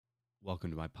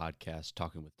Welcome to my podcast,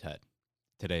 Talking with Ted.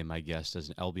 Today, my guest is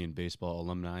an Albion baseball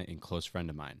alumni and close friend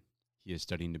of mine. He is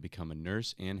studying to become a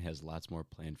nurse and has lots more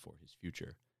planned for his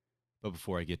future. But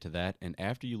before I get to that, and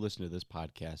after you listen to this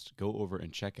podcast, go over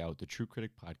and check out the True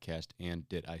Critic podcast and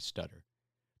Did I Stutter?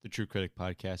 The True Critic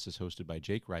podcast is hosted by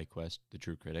Jake Ryquest, the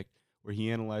True Critic, where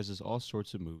he analyzes all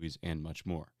sorts of movies and much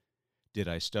more. Did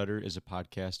I Stutter is a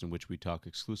podcast in which we talk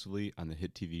exclusively on the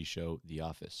hit TV show The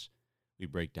Office. We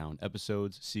break down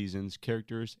episodes, seasons,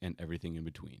 characters, and everything in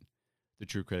between. The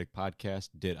True Critic podcast,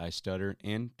 Did I Stutter,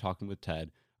 and Talking with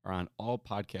Ted are on all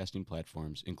podcasting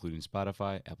platforms, including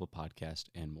Spotify, Apple Podcast,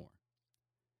 and more.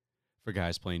 For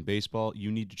guys playing baseball,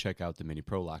 you need to check out the Mini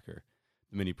Pro Locker.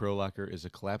 The Mini Pro Locker is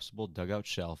a collapsible dugout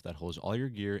shelf that holds all your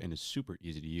gear and is super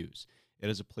easy to use.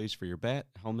 It is a place for your bat,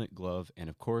 helmet, glove, and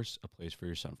of course, a place for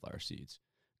your sunflower seeds.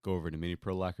 Go over to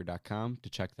miniprolocker.com to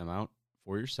check them out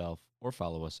for yourself or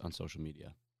follow us on social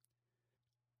media.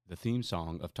 The theme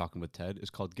song of Talking with Ted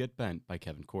is called Get Bent by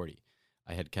Kevin Cordy.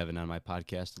 I had Kevin on my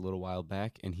podcast a little while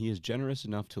back, and he is generous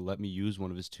enough to let me use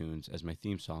one of his tunes as my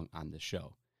theme song on this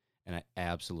show, and I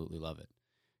absolutely love it.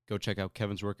 Go check out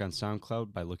Kevin's work on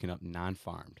SoundCloud by looking up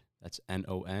Non-Farmed. That's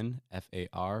NonFarmed.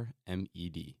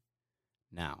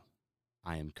 Now,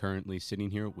 I am currently sitting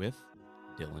here with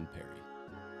Dylan Perry.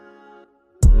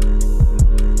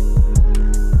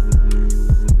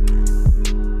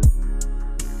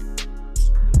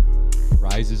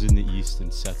 Rises in the east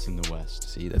and sets in the west.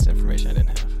 See, that's information I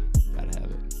didn't have. Gotta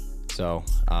have it. So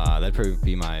that'd probably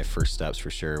be my first steps for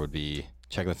sure, would be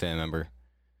check the family member,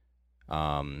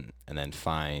 and then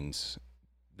find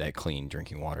that clean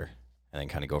drinking water, and then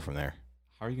kind of go from there.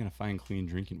 How are you going to find clean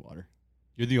drinking water?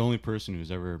 You're the only person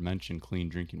who's ever mentioned clean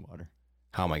drinking water.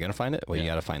 How am I going to find it? Well, you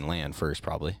got to find land first,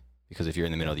 probably, because if you're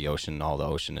in the middle of the ocean, all the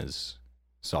ocean is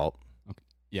salt. Okay.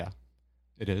 Yeah,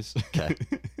 it is. Okay.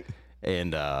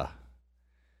 And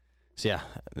so yeah,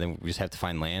 then we just have to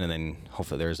find land, and then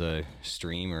hopefully there's a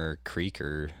stream or creek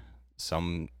or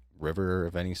some river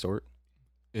of any sort.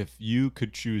 If you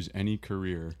could choose any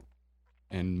career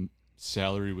and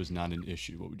salary was not an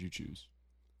issue, what would you choose?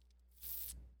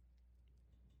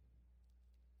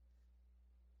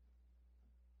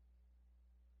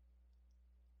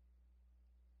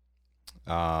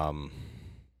 I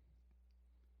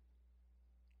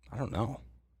don't know.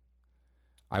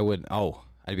 I want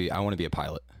to be a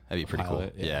pilot. That'd be pretty cool.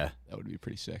 Yeah. That would be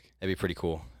pretty sick. That'd be pretty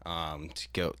cool. To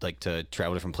go, to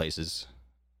travel different places.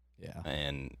 Yeah.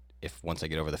 And once I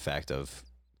get over the fact of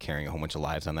carrying a whole bunch of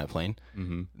lives on that plane,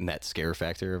 Mm-hmm. and that scare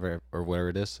factor or whatever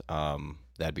it is,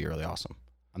 that'd be really awesome.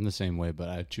 I'm the same way, but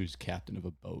I'd choose captain of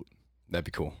a boat. That'd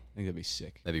be cool. I think that'd be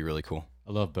sick. That'd be really cool.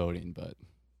 I love boating, but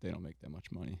they don't make that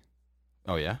much money.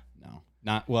 Oh, yeah? No.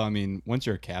 Not well, I mean, once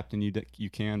you're a captain, you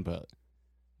can, but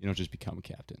you don't just become a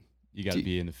captain. You got to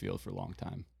be in the field for a long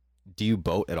time. Do you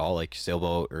boat at all, like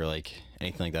sailboat or like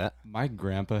anything like that? My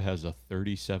grandpa has a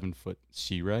 37-foot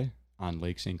Sea Ray on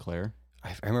Lake St. Clair.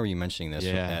 I remember you mentioning this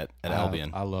at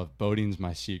Albion. I love boating's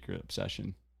my secret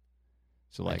obsession.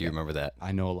 So I do remember that.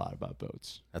 I know a lot about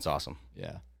boats. That's awesome.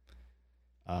 Yeah.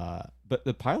 But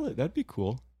the pilot, that'd be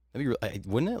cool. That'd be,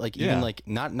 wouldn't it? Like even like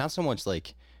not so much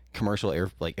like commercial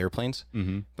airplanes,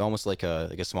 mm-hmm. but almost like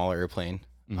a smaller airplane.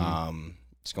 Mm-hmm.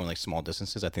 Just going like small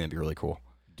distances. I think that'd be really cool.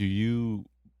 Do you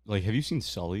have you seen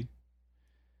Sully?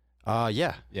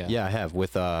 Yeah, I have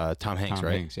with Tom Hanks,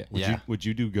 right? Hanks, yeah. Would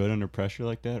you do good under pressure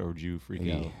like that, or would you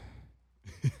freak out?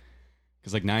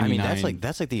 Because like 99. I mean,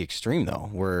 that's like the extreme though,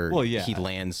 where he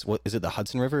lands. What is it? The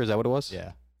Hudson River? Is that what it was?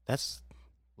 Yeah. That's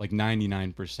like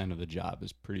 99% of the job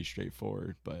is pretty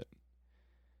straightforward, but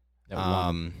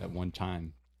that one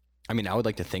time. I mean, I would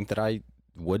like to think that I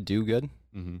would do good,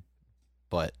 mm-hmm.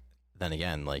 but then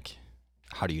again, like,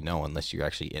 how do you know unless you're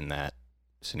actually in that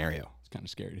scenario? It's kind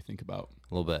of scary to think about.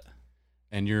 A little bit.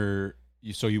 And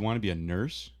so you want to be a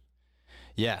nurse?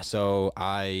 Yeah. So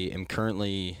I'm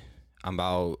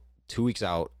about 2 weeks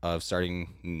out of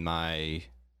starting my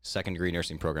second degree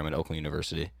nursing program at Oakland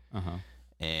University. Uh-huh.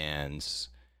 And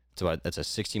it's a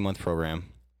 16-month program.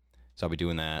 So I'll be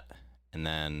doing that. And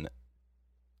then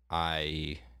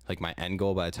my end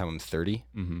goal by the time I'm 30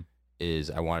 mm-hmm.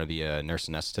 is I want to be a nurse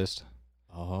anesthetist.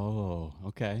 Oh,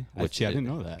 okay. I didn't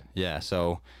know that. Yeah,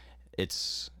 so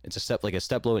it's a step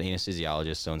below an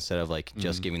anesthesiologist. So instead of like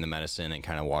just mm-hmm. giving the medicine and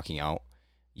kind of walking out,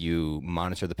 you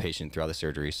monitor the patient throughout the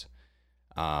surgeries,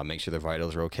 make sure their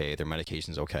vitals are okay, their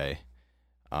medication's okay.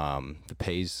 The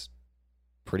pay's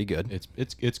pretty good.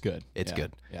 It's good. It's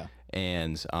good. Yeah.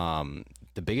 And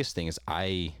the biggest thing is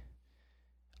I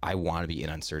want to be in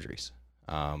on surgeries.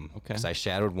 Okay. Because I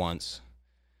shadowed once.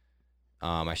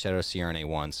 I shadowed a CRNA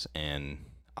once, and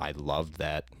I loved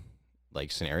that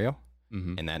like scenario.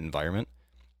 in that environment.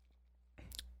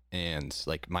 And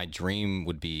like my dream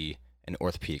would be an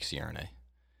orthopedic CRNA.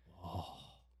 Oh.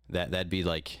 That'd be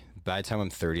like by the time I'm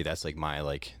 30, that's like my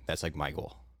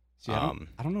goal. See, I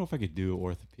don't know if I could do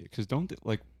orthopedic because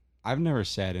I've never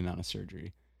sat in on a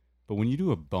surgery, but when you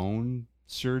do a bone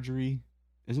surgery,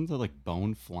 isn't there like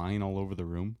bone flying all over the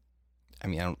room? I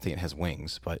mean, I don't think it has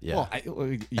wings, but yeah.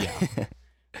 Yeah.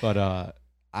 But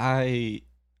I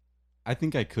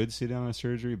think I could sit down on a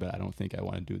surgery, but I don't think I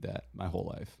want to do that my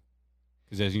whole life.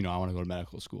 Because as you know, I want to go to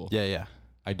medical school. Yeah.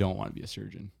 I don't want to be a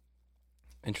surgeon.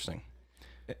 Interesting.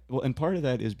 Well, and part of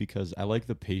that is because I like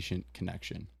the patient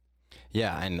connection.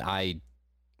 Yeah, and I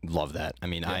love that. I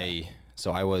mean, I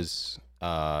was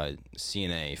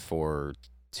CNA for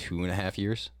 2.5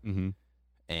 years,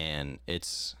 and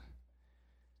it's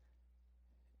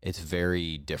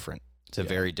very different. It's a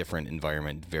very different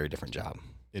environment, very different job.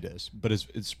 It is, but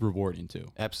it's rewarding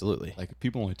too. Absolutely. Like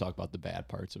people only talk about the bad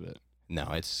parts of it. No,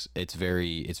 it's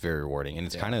very rewarding, and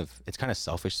it's kind of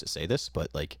selfish to say this, but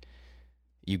like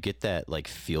you get that like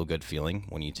feel good feeling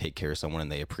when you take care of someone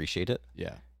and they appreciate it.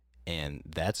 Yeah. And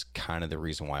that's kind of the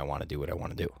reason why I want to do what I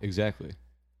want to do. Exactly.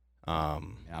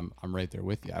 I'm right there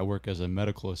with you. I work as a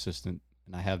medical assistant,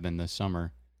 and I have been this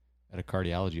summer at a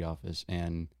cardiology office.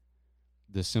 And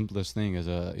the simplest thing is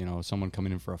someone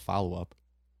coming in for a follow up,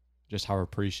 just how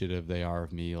appreciative they are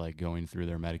of me, like going through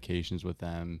their medications with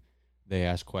them. They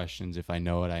ask questions. If I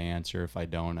know it, I answer. If I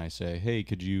don't, I say, hey,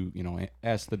 could you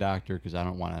ask the doctor because I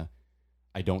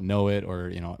don't know it,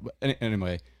 or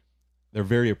anyway. They're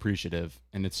very appreciative,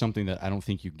 and it's something that I don't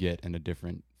think you get in a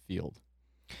different field.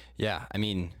 Yeah, I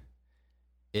mean,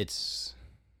 it's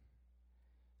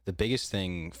the biggest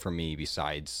thing for me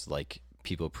besides like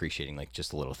people appreciating like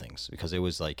just the little things, because it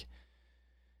was like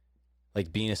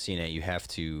being a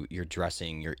CNA, you're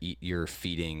dressing, you're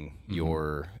feeding,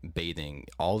 you're bathing,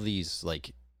 all these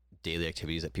like daily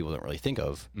activities that people don't really think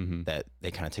of, that they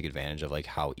kind of take advantage of, like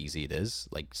how easy it is.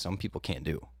 Like some people can't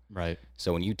do. Right.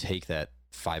 So when you take that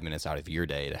 5 minutes out of your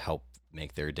day to help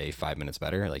make their day 5 minutes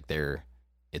better, like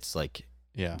it's like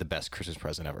the best Christmas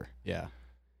present ever. Yeah.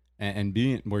 And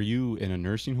were you in a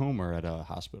nursing home or at a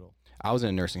hospital? I was in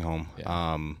a nursing home.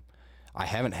 Yeah. I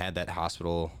haven't had that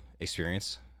hospital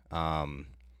experience.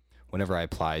 Whenever I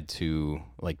applied to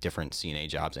like different CNA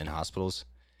jobs in hospitals,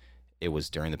 it was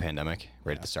during the pandemic,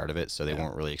 right at the start of it. So they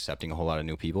weren't really accepting a whole lot of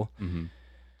new people.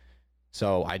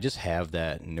 So I just have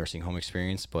that nursing home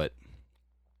experience, but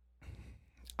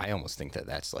I almost think that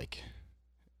that's like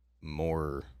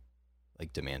more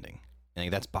like demanding. I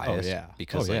think that's biased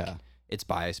because it's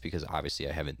biased because obviously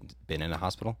I haven't been in a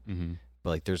hospital, but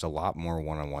like there's a lot more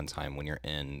one-on-one time when you're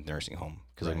in nursing home.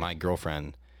 Cause like my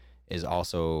girlfriend is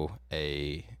also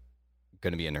going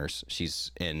to be a nurse.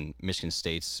 She's in Michigan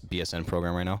State's BSN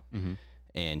program right now.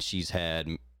 And she's had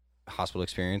hospital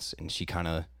experience, and she kind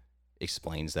of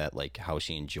explains that like how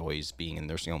she enjoys being in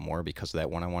nursing home more because of that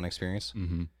one-on-one experience.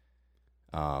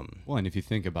 Well, and if you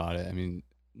think about it, I mean,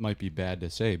 it might be bad to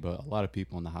say, but a lot of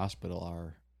people in the hospital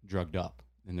are drugged up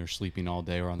and they're sleeping all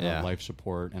day or on their life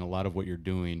support. And a lot of what you're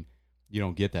doing, you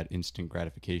don't get that instant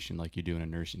gratification like you do in a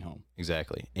nursing home.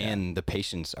 Exactly. Yeah. And the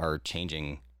patients are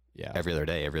changing every other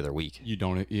day, every other week. You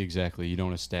don't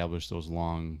establish those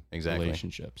long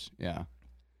relationships. Yeah.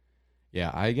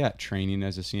 Yeah. I got training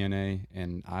as a CNA,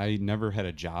 and I never had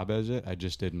a job as it. I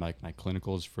just did my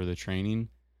clinicals for the training,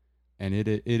 and it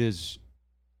is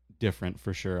different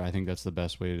for sure. I think that's the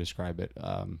best way to describe it.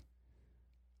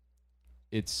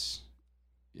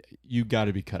 You got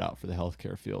to be cut out for the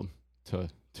healthcare field to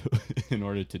in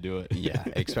order to do it. Yeah,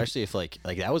 especially if like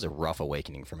that was a rough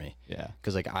awakening for me. Yeah,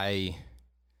 because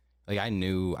I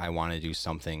knew I wanted to do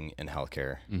something in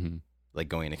healthcare, like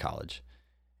going to college,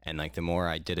 and like the more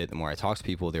I did it, the more I talked to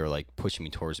people. They were like pushing me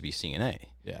towards to be CNA.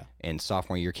 Yeah, and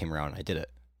sophomore year came around, and I did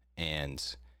it, and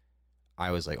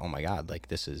I was like, oh my god, like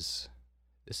this is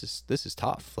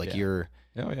tough. Like you're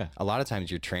a lot of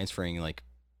times you're transferring like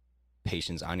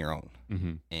patients on your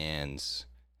own, and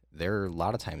a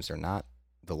lot of times they're not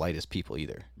the lightest people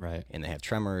either, right? And they have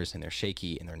tremors, and they're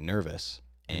shaky, and they're nervous,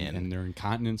 and they're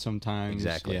incontinent sometimes.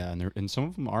 Exactly. Yeah, and some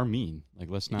of them are mean. Like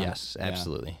let's not. Yes,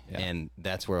 absolutely. Yeah. And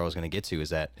that's where I was going to get to, is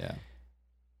that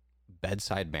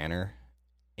bedside manner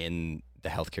in the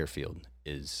healthcare field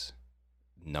is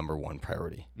number one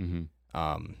priority.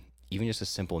 Even just a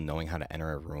simple knowing how to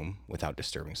enter a room without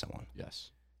disturbing someone. Yes.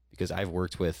 Because I've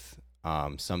worked with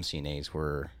some CNAs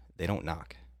where they don't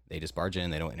knock. They just barge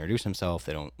in. They don't introduce themselves.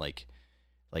 They don't like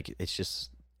it's just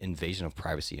invasion of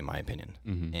privacy, in my opinion.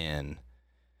 And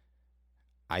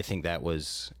I think that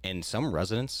was, and some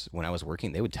residents, when I was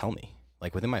working, they would tell me,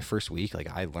 like within my first week, like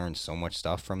I learned so much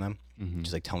stuff from them, Mm-hmm.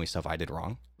 just like tell me stuff I did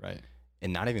wrong. Right.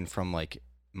 And not even from like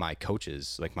my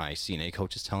coaches, like my CNA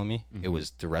coaches telling me, it Mhm.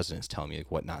 was the residents telling me like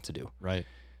what not to do. Right.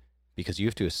 Because you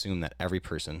have to assume that every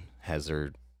person has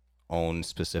their own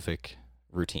specific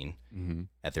routine Mm-hmm.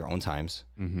 at their own times.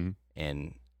 Mm-hmm.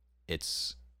 And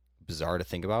it's bizarre to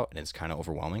think about and it's kind of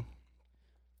overwhelming.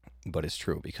 But it's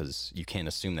true because you can't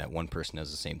assume that one person does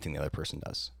the same thing the other person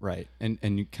does. Right. And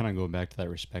you kind of go back to that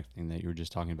respect thing that you were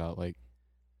just talking about. Like,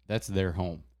 that's their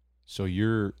home. So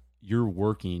you're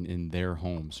working in their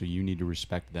home. So you need to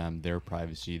respect them, their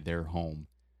privacy, their home.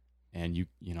 And you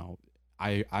know,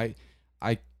 I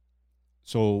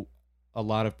so a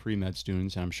lot of pre-med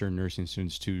students, and I'm sure nursing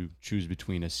students too, choose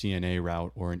between a CNA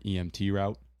route or an EMT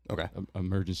route. Okay.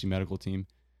 Emergency medical team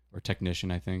or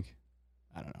technician, I think.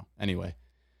 I don't know. Anyway,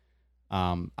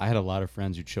 I had a lot of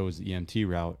friends who chose the EMT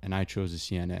route, and I chose the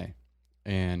CNA.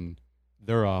 And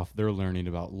they're learning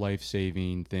about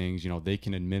life-saving things. You know, they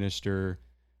can administer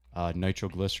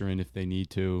nitroglycerin if they need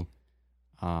to.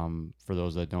 For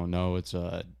those that don't know, it's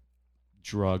a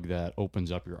drug that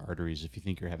opens up your arteries if you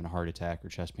think you're having a heart attack or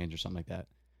chest pains or something like that.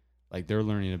 Like, they're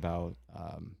learning about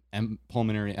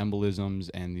pulmonary embolisms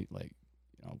and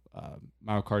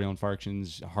myocardial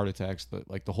infarctions, heart attacks,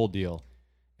 the whole deal.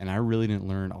 And I really didn't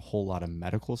learn a whole lot of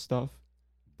medical stuff,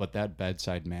 but that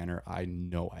bedside manner, I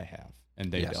know I have,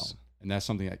 and they don't. And that's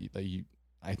something that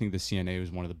I think the CNA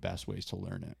was one of the best ways to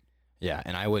learn it. Yeah,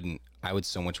 and I would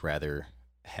so much rather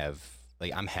have,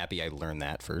 like, I'm happy I learned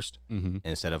that first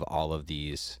instead of all of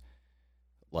these,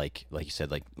 like you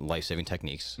said, like life-saving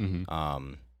techniques.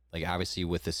 Like obviously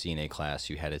with the CNA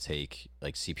class, you had to take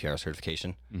like CPR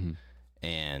certification,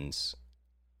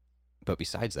 but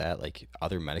besides that, like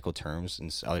other medical terms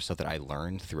and other stuff that I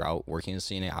learned throughout working as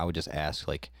a CNA, I would just ask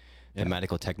like the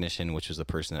medical technician, which was the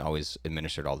person that always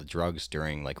administered all the drugs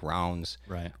during like rounds,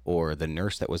 right, or the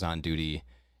nurse that was on duty,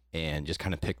 and just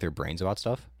kind of pick their brains about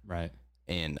stuff. Right.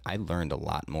 And I learned a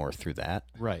lot more through that,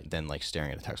 right, than like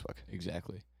staring at a textbook.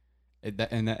 Exactly.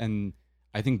 And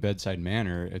I think bedside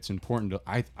manner, it's important to,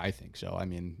 I think so. I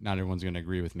mean, not everyone's going to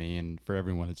agree with me, and for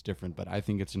everyone it's different, but I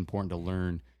think it's important to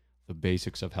learn the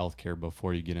basics of healthcare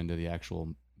before you get into the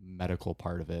actual medical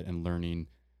part of it and learning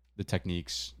the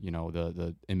techniques, you know,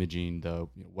 the imaging,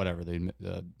 whatever,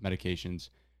 the medications.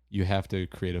 You have to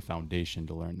create a foundation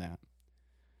to learn that.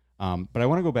 But I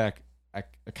want to go back. I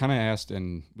kind of asked,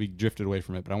 and we drifted away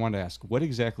from it, but I wanted to ask, what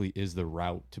exactly is the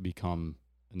route to become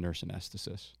a nurse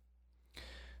anesthetist?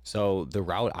 So the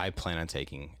route I plan on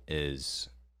taking is,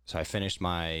 so I finished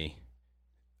my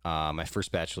my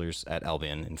first bachelor's at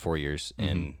Albion in 4 years,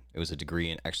 and it was a degree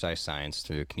in exercise science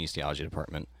through the kinesiology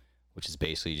department, which is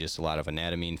basically just a lot of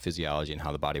anatomy and physiology and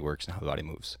how the body works and how the body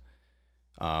moves.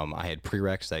 I had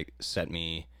prereqs that set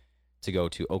me to go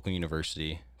to Oakland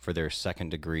University for their second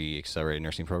degree accelerated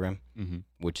nursing program,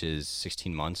 which is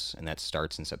 16 months, and that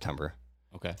starts in September.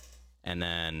 Okay. And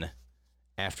then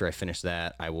after I finish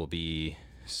that, I will be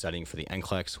studying for the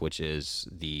NCLEX, which is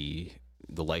the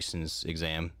license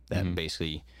exam that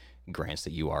basically grants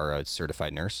that you are a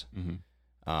certified nurse,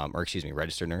 or excuse me,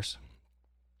 registered nurse.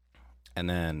 And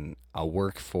then I'll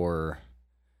work for,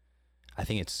 I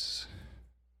think it's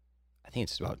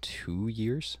about 2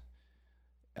 years.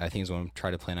 I think is what I'm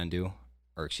trying to plan on doing.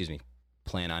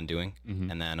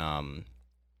 And then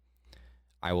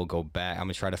I will go back. I'm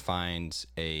gonna try to find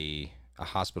a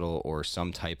hospital or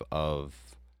some type of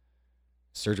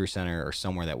surgery center or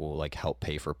somewhere that will like help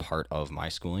pay for part of my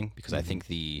schooling, because I think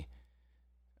the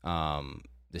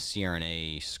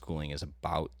CRNA schooling is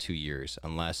about 2 years,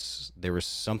 unless there was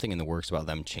something in the works about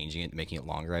them changing it, making it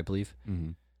longer, I believe.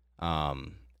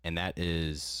 And that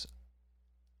is,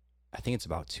 I think it's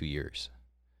about 2 years.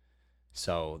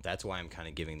 So that's why I'm kind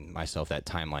of giving myself that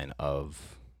timeline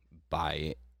of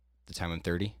by the time I'm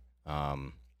 30.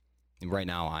 And right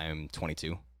now I'm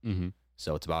 22.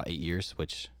 So it's about 8 years,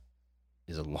 which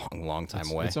is a long time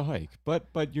away. It's a hike,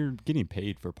 but you're getting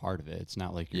paid for part of it. It's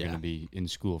not like you're going to be in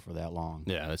school for that long.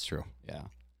 Yeah, that's true. Yeah.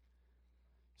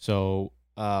 So,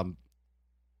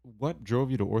 what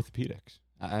drove you to orthopedics?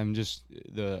 I'm just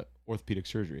the orthopedic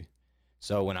surgery.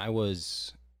 So when I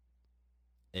was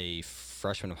a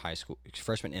freshman in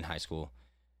high school,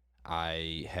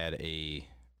 I had a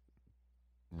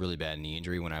really bad knee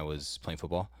injury when I was playing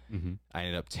football. I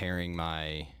ended up tearing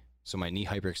my knee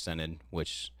hyperextended,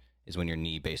 which is when your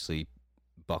knee basically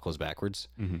buckles backwards.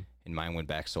 And mine went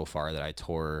back so far that I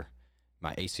tore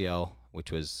my ACL,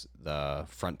 which was the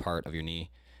front part of your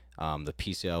knee, the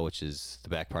PCL, which is the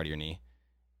back part of your knee,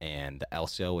 and the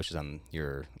LCL, which is on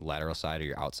your lateral side or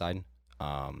your outside.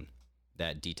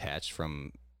 That detached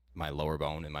from my lower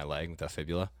bone in my leg with the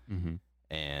fibula.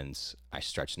 and I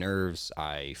stretched nerves.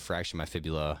 I fractured my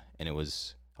fibula, and it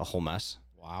was a whole mess.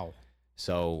 Wow.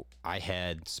 So I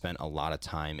had spent a lot of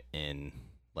time in,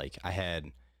 like, I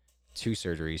had 2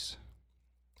 surgeries.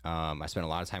 I spent a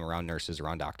lot of time around nurses,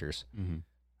 around doctors. Mm-hmm.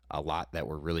 A lot that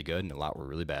were really good and a lot were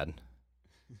really bad.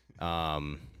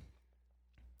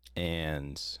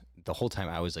 And the whole time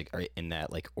I was like in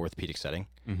that like orthopedic setting,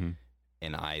 Mm-hmm.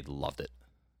 and I loved it.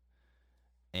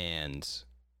 And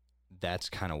that's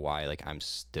kind of why like I'm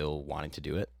still wanting to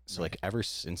do it. So like ever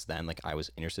since then, like I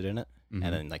was interested in it. Mm-hmm.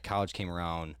 And then like college came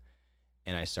around,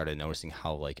 and I started noticing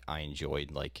how like I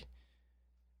enjoyed like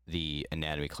the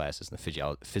anatomy classes and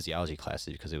the physiology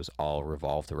classes, because it was all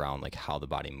revolved around like how the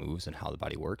body moves and how the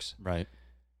body works, Right.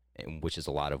 and which is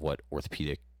a lot of what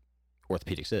orthopedics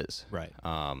is. Right.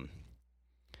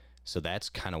 So that's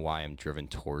kind of why I'm driven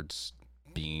towards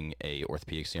being a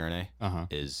orthopedic CRNA, Uh-huh.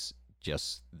 is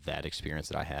just that experience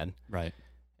that I had. Right.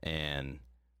 And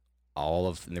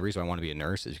the reason I want to be a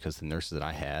nurse is because the nurses that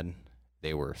I had,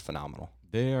 they were phenomenal.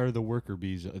 They are the worker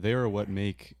bees. They are what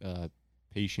make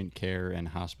patient care and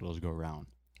hospitals go round.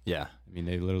 Yeah. I mean,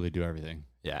 they literally do everything.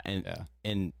 Yeah.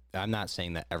 And I'm not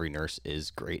saying that every nurse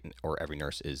is great or every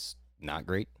nurse is not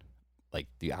great. Like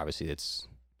obviously it's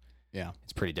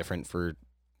pretty different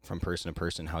from person to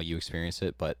person how you experience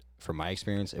it. But from my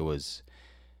experience, I was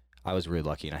really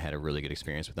lucky and I had a really good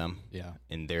experience with them. Yeah.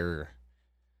 And they're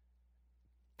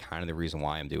kind of the reason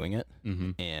why I'm doing it.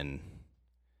 Mm-hmm. And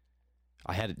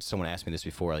I had someone ask me this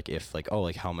before, like if like, oh,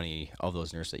 like how many of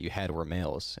those nurses that you had were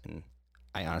males? And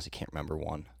I honestly can't remember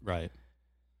one. Right.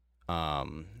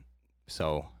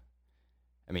 So,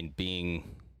 I mean,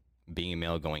 being a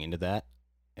male going into that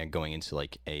and going into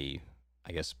like I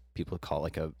guess people call it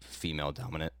like a female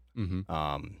dominant,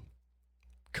 Mm-hmm.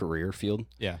 career field.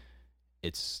 Yeah.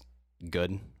 It's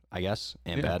good, I guess,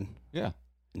 and Yeah. bad. Yeah.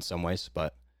 In some ways,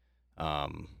 but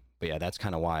yeah, that's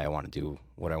kind of why I want to do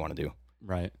what I want to do.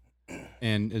 Right.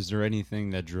 And is there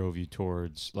anything that drove you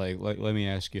towards like let me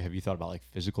ask you, have you thought about like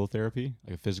physical therapy,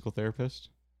 like a physical therapist?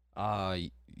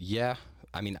 Yeah.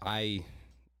 I mean, I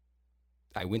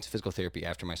went to physical therapy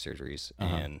after my surgeries,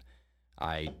 Uh-huh. and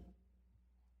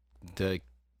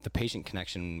the patient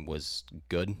connection was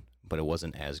good, but it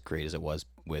wasn't as great as it was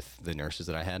with the nurses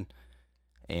that I had,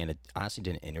 and it honestly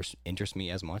didn't interest me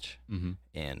as much. Mm-hmm.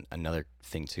 And another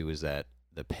thing too is that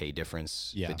the pay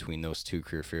difference between those 2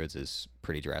 career fields is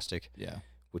pretty drastic. Yeah.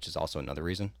 Which is also another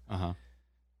reason. Uh-huh.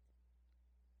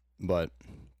 But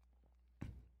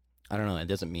I don't know. It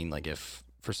doesn't mean like if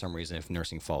for some reason if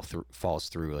nursing falls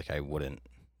through, like I wouldn't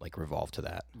like revolve to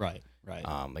that. Right. Right.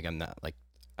 Like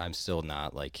I'm still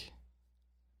not like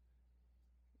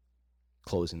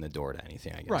closing the door to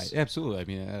anything, I guess. Right. Absolutely. I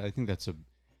mean, I think that's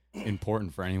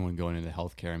important for anyone going into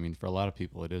healthcare. I mean, for a lot of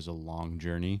people, it is a long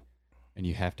journey, and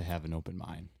you have to have an open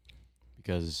mind,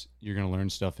 because you're going to learn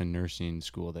stuff in nursing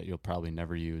school that you'll probably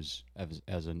never use as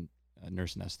a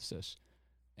nurse anesthetist.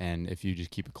 And if you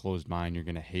just keep a closed mind, you're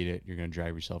going to hate it. You're going to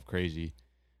drive yourself crazy.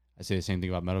 I say the same thing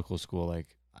about medical school.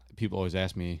 Like, people always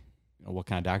ask me, what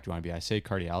kind of doctor do you want to be? I say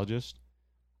cardiologist.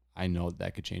 I know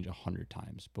that could change 100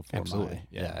 times before. Absolutely.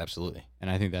 Yeah, absolutely. And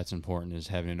I think that's important, is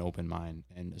having an open mind,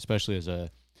 and especially as a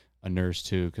nurse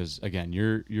too, because again,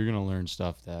 you're going to learn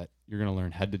stuff that you're going to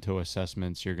learn head to toe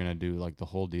assessments. You're going to do like the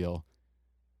whole deal.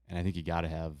 And I think you got to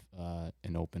have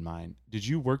an open mind. Did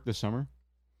you work this summer?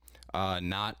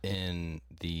 Not in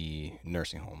the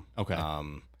nursing home. Okay.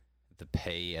 The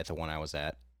pay at the one I was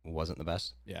at wasn't the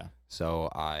best. Yeah. So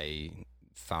I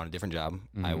found a different job.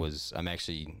 Mhm. I'm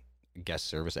actually guest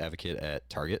service advocate at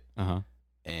Target,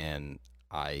 and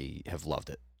I have loved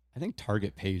it. I think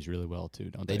Target pays really well too,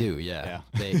 don't they? They do, yeah.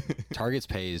 Target's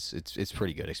pays it's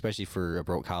pretty good, especially for a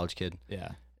broke college kid.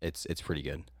 Yeah. It's pretty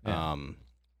good. Yeah.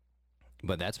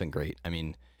 But that's been great. I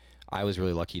mean, I was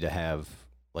really lucky to have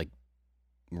like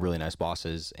really nice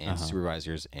bosses and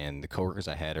supervisors, and the coworkers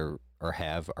I had are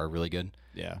really good.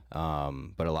 Yeah.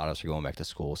 But a lot of us are going back to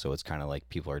school, so it's kind of like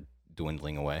people are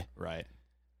dwindling away. Right.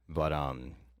 But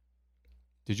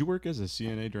did you work as a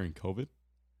CNA during COVID?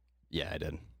 Yeah, I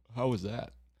did. How was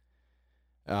that?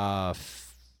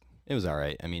 It was all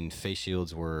right. I mean, face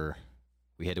shields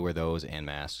we had to wear those and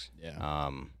masks.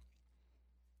 Yeah.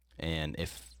 And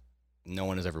if no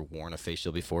one has ever worn a face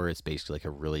shield before, it's basically like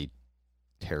a really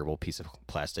terrible piece of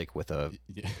plastic with a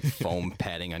foam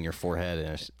padding on your forehead and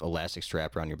an elastic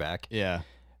strap around your back. Yeah.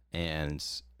 And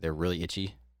they're really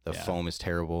itchy. The foam is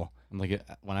terrible. And like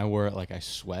when I wore it, like I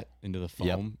sweat into the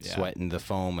foam. Yep, sweat into the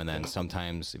foam, and then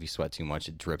sometimes if you sweat too much,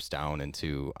 it drips down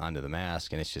onto the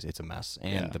mask, and it's a mess.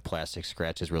 And the plastic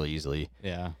scratches really easily.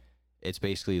 Yeah. It's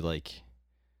basically like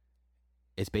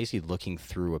it's basically looking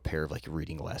through a pair of like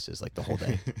reading glasses like the whole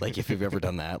day. Like if you've ever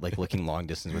done that, like looking long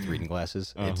distance with reading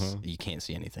glasses, it's you can't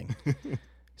see anything.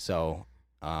 So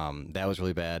that was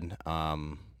really bad.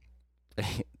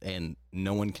 And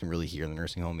no one can really hear in the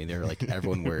nursing home either. Like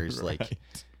everyone wears Right.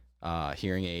 like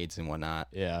hearing aids and whatnot.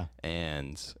 Yeah.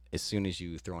 And as soon as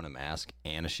you throw in a mask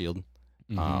and a shield,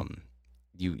 Mhm.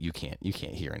 you can't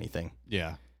hear anything.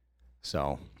 Yeah.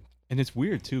 So And it's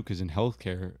weird too, because in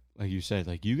healthcare, like you said,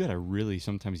 like you gotta really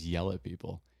sometimes yell at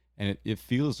people, and it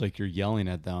feels like you're yelling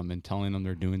at them and telling them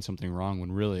they're doing something wrong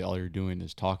when really all you're doing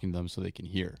is talking to them so they can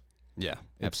hear. yeah,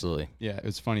 absolutely. Yeah,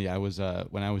 it's funny. I was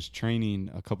when I was training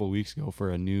a couple weeks ago for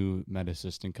a new med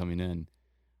assistant coming in,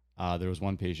 there was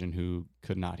one patient who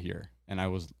could not hear, and I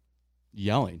was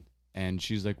yelling, and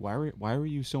she's like, why were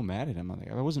you so mad at him?" I'm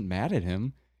like, "I wasn't mad at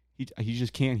him. He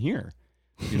just can't hear."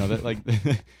 You know, that like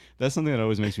that's something that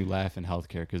always makes me laugh in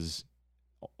healthcare, because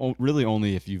really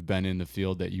only if you've been in the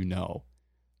field that you know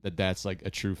that that's like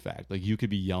a true fact. Like you could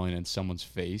be yelling in someone's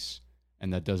face,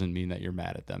 and that doesn't mean that you're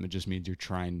mad at them. It just means you're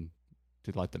trying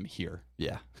to let them hear.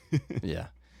 Yeah, yeah.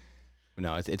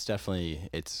 No, it's definitely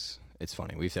it's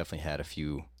funny. We've definitely had a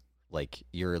few, like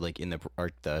you're like in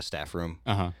the staff room,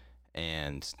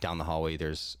 and down the hallway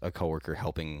there's a coworker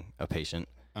helping a patient,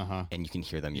 and you can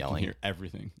hear them yelling. You can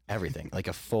hear everything, like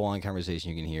a full on conversation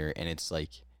you can hear, and it's like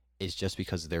it's just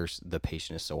because the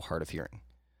patient is so hard of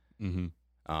hearing.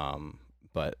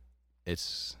 But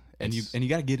it's and you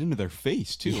got to get into their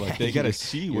face too. Yeah, Like they got to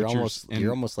see what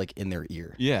you're almost like in their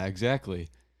ear. Yeah, exactly.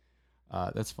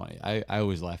 That's funny. I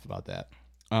always laugh about that.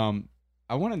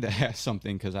 I wanted to ask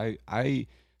something, because I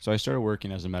started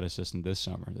working as a med assistant this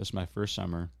summer. This is my first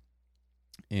summer,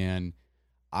 and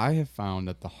I have found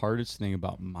that the hardest thing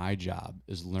about my job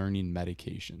is learning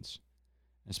medications.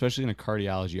 Especially in a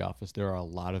cardiology office, there are a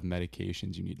lot of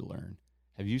medications you need to learn.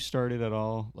 Have you started at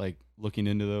all, like, looking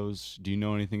into those? Do you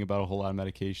know anything about a whole lot of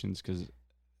medications? Because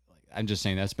like, I'm just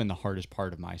saying that's been the hardest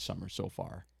part of my summer so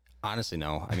far. Honestly,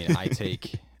 no. I mean,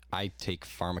 I take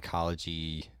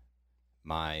pharmacology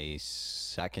my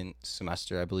second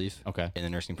semester, I believe, in the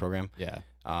nursing program. Yeah.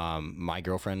 My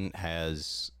girlfriend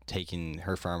has taken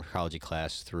her pharmacology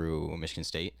class through Michigan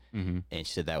State, and she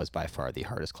said that was by far the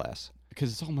hardest class.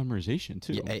 Because it's all memorization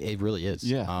too. Yeah, it really is.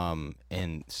 Yeah.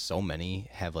 And so many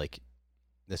have like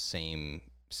the same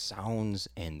sounds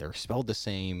and they're spelled the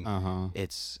same.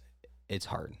 It's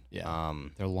hard. Yeah.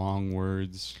 They're long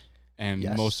words, and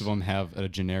most of them have a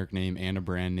generic name and a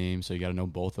brand name, so you got to know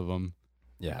both of them.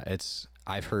 Yeah.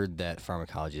 I've heard that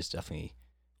pharmacology is definitely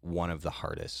one of the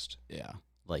hardest. Yeah.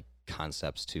 Like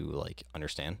concepts to like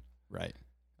understand. Right.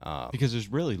 Because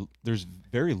there's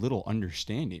very little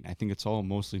understanding. I think it's all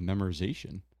mostly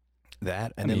memorization.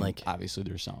 That, and then like obviously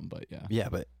there's some, but yeah. Yeah,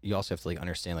 but you also have to like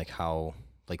understand like how,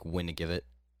 like when to give it.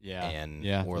 Yeah. And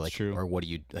or like true. Or what do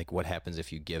you like what happens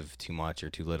if you give too much or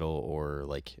too little, or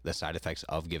like the side effects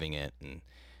of giving it. And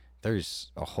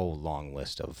there's a whole long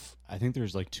list of, I think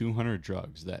there's like 200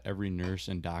 drugs that every nurse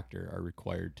and doctor are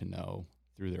required to know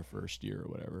through their first year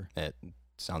or whatever. It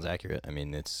sounds accurate. I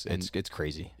mean, it's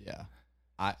crazy. Yeah.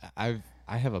 I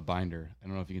have a binder. I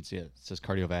don't know if you can see it. It says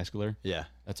cardiovascular. Yeah.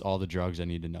 That's all the drugs I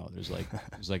need to know. There's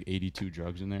like 82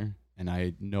 drugs in there, and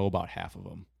I know about half of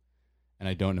them, and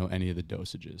I don't know any of the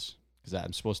dosages, because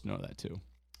I'm supposed to know that too.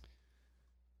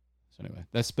 So anyway,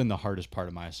 that's been the hardest part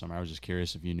of my summer. I was just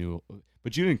curious if you knew,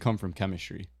 but you didn't come from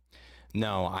chemistry.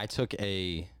 No, I took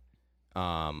a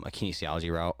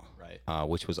kinesiology route, right?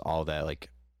 Which was all that like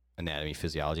anatomy,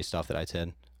 physiology stuff that I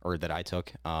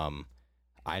took.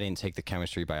 I didn't take the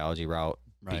chemistry biology route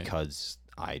because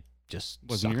I just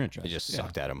wasn't your interest. I just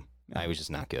sucked at them. Yeah. I was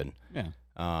just not good. Yeah.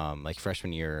 Like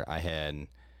freshman year, I had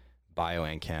bio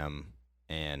and chem,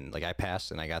 and like I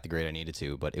passed and I got the grade I needed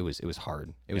to, but it was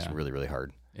hard. It was really, really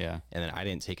hard. Yeah. And then I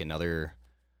didn't take another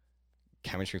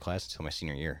chemistry class until my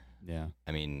senior year. Yeah.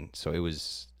 I mean, so it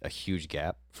was a huge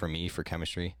gap for me for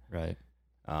chemistry. Right.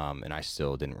 And I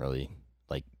still didn't really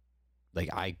like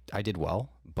I did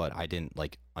well, but I didn't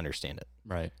like understand it.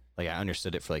 Right. Like I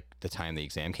understood it for like the time the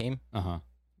exam came.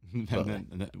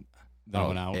 Then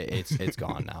went out. It's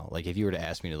gone now. Like if you were to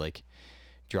ask me to like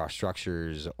draw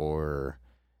structures or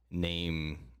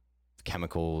name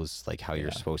chemicals, like how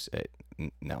you're supposed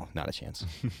to, no, not a chance.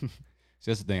 See,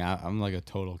 that's the thing. I'm like a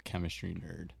total chemistry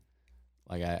nerd.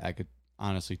 Like I could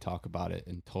honestly talk about it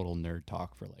in total nerd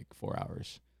talk for like 4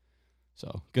 hours.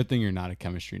 So good thing you're not a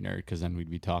chemistry nerd, because then we'd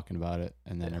be talking about it,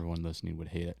 and then everyone listening would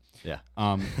hate it. Yeah.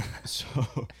 So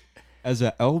as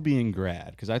an Albion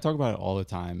grad, because I talk about it all the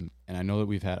time, and I know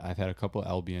that I've had a couple of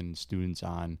Albion students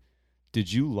on.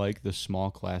 Did you like the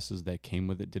small classes that came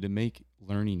with it? Did it make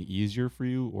learning easier for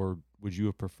you, or would you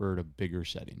have preferred a bigger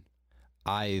setting?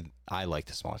 I like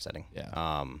the smaller setting. Yeah.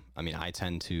 I mean, I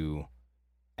tend to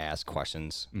ask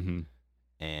questions Mm-hmm.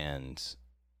 and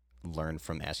learn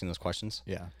from asking those questions.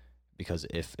 Yeah. Because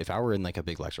if I were in like a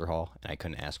big lecture hall and I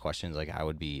couldn't ask questions, like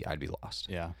I'd be lost.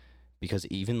 Yeah. Because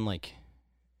even like,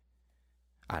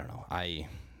 I don't know, I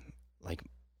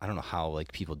don't know how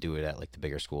like people do it at like the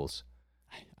bigger schools.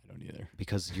 I don't either.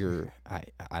 Because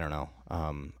I don't know.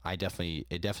 it'd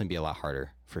definitely be a lot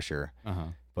harder for sure. Uh-huh.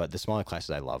 But the smaller classes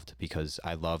I loved because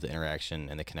I loved the interaction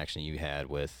and the connection you had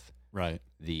with Right.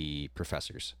 the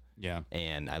professors. Yeah.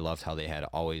 And I loved how they had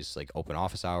always like open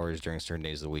office hours during certain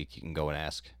days of the week. You can go and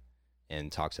ask and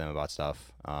talk to them about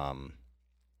stuff.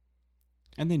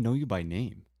 And they know you by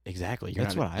name. Exactly.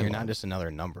 That's what I You're love. not just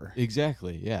another number.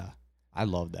 Exactly. Yeah. I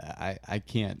love that.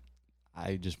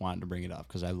 I just wanted to bring it up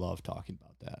because I love talking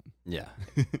about that. Yeah.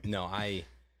 No, I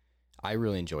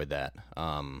really enjoyed that.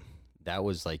 That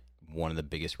was like one of the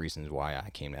biggest reasons why I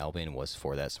came to Albion was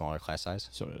for that smaller class size.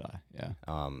 So did I.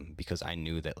 Yeah. Because I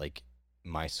knew that like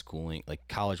my schooling, like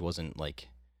college wasn't like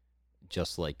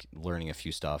just like learning a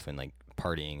few stuff and like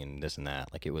partying and this and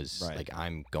that. Like it was Right. like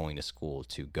I'm going to school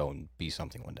to go and be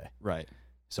something one day. Right.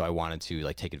 So I wanted to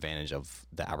like take advantage of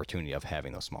the opportunity of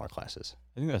having those smaller classes.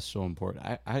 I think that's so important.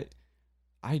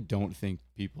 I don't think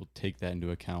people take that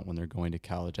into account when they're going to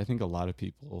college. I think a lot of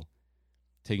people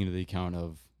take into the account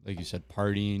of, like you said,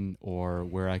 partying or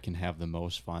where I can have the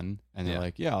most fun. And they're Yeah.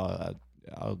 like, yeah,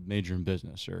 I'll major in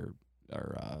business or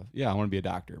yeah, I want to be a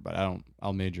doctor, but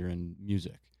I'll major in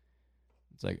music.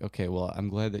 It's like, okay, well, I'm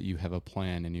glad that you have a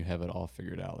plan and you have it all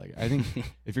figured out. Like, I think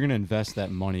if you're going to invest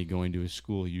that money going to a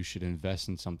school, you should invest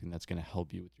in something that's going to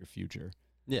help you with your future.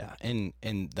 Yeah, and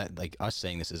that like us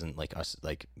saying this isn't like us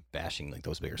like bashing like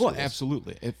those bigger Well, schools.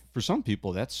 absolutely. For some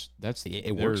people, that's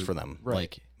It works for them. Right.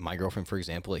 Like my girlfriend, for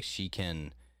example, like she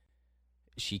can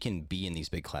be in these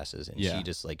big classes, and Yeah. she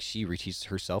just like she reteaches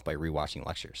herself by rewatching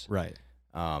lectures. Right.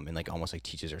 And like almost like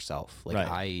teaches herself. Like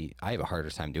Right. I have a harder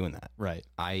time doing that. Right.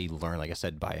 I learn, like I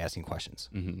said, by asking questions.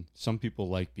 Mm-hmm. Some people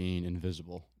like being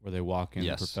invisible, where they walk in,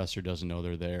 Yes. the professor doesn't know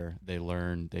they're there. They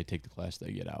learn, they take the class,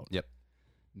 they get out. Yep.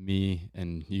 Me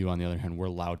and you, on the other hand, we're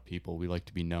loud people. We like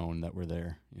to be known that we're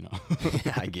there. You know.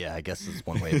 Yeah, I guess that's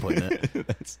one way of putting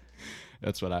it.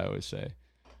 That's what I always say.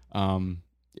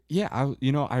 Yeah,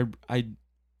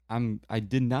 I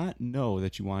did not know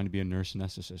that you wanted to be a nurse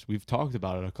anesthetist. We've talked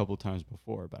about it a couple times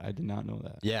before, but I did not know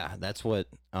that. Yeah, that's what.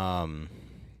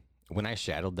 When I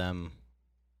shadowed them,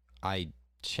 I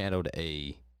shadowed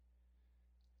a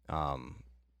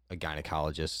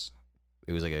gynecologist.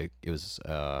 It was a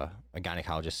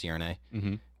gynecologist CRNA,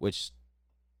 Mm-hmm. which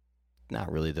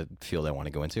not really the field I want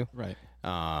to go into. Right.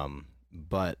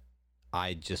 But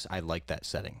I like that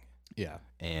setting, Yeah.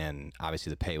 and obviously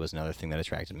the pay was another thing that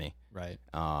attracted me. Right.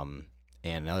 And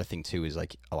another thing too is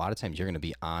like a lot of times you're going to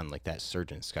be on like that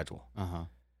surgeon schedule. Uh-huh.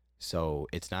 So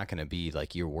it's not going to be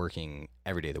like you're working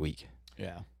every day of the week.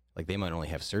 Yeah. Like they might only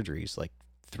have surgeries like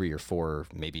 3 or 4,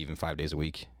 maybe even 5 days a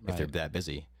week if they're Right. that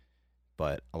busy.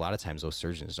 But a lot of times those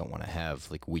surgeons don't want to have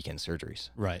like weekend surgeries.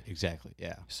 Right. Exactly.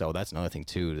 Yeah. So that's another thing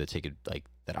too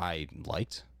that I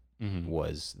liked Mm-hmm.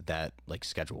 was that like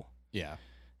schedule. Yeah.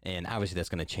 And obviously that's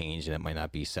going to change and it might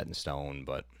not be set in stone,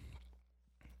 but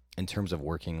in terms of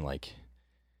working like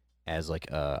as like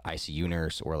a ICU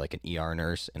nurse or like an ER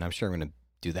nurse, and I'm sure I'm going to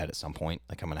do that at some point.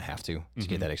 Like I'm going to have to Mhm.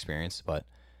 get that experience, but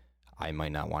I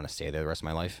might not want to stay there the rest of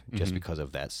my life just Mhm. because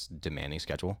of that demanding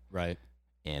schedule. Right.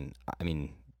 And I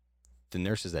mean, the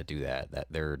nurses that do that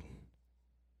they're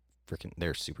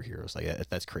superheroes. Like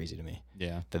that's crazy to me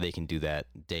Yeah. that they can do that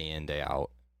day in, day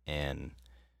out and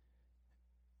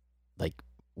like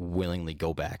willingly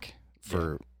go back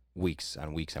for weeks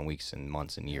on weeks on weeks and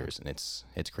months and years. And it's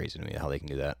crazy to me how they can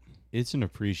do that. It's an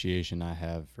appreciation I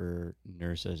have for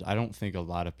nurses. I don't think a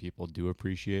lot of people do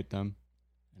appreciate them,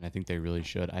 and I think they really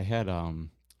should. I had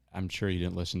I'm sure you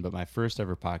didn't listen, but my first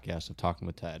ever podcast of Talking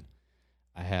with Ted,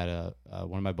 I had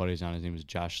one of my buddies on. His name was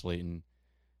Josh Slayton,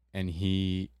 and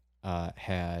he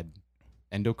had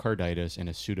endocarditis and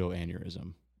a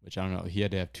pseudoaneurysm, which I don't know. He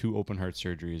had to have 2 open heart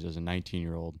surgeries as a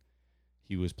 19-year-old.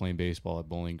 He was playing baseball at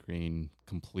Bowling Green,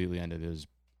 completely ended his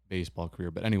baseball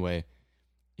career. But anyway,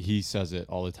 he says it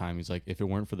all the time. He's like, if it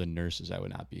weren't for the nurses, I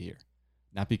would not be here.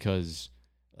 Not because,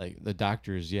 like, the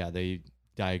doctors, yeah, they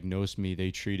diagnosed me,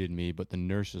 they treated me, but the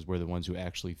nurses were the ones who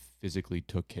actually physically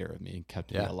took care of me and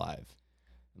kept me alive.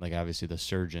 Like, obviously, the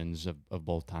surgeons of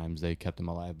both times, they kept him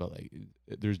alive. But, like,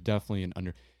 there's definitely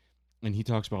and he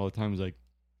talks about all the time, he's like,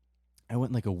 I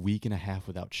went like a week and a half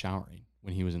without showering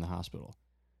when he was in the hospital.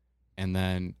 And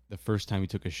then the first time he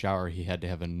took a shower, he had to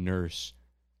have a nurse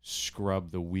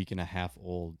scrub the week and a half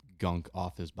old gunk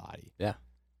off his body. Yeah.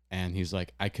 And he's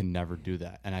like, I can never do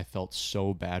that. And I felt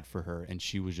so bad for her, and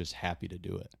she was just happy to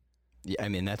do it. Yeah, I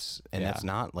mean that's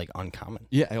not like uncommon.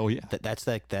 Yeah. Oh yeah. That's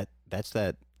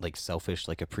that like selfish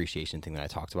like appreciation thing that I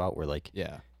talked about, where like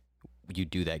you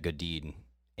do that good deed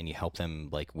and you help them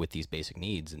like with these basic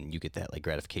needs, and you get that like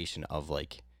gratification of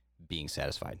like being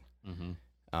satisfied.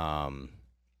 Mm-hmm.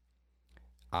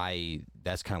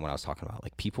 That's kind of what I was talking about.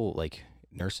 Like people, like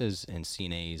nurses and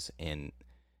CNAs and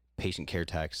patient care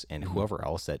techs and whoever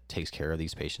else that takes care of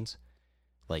these patients,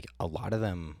 like a lot of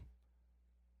them,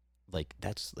 like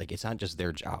that's like, it's not just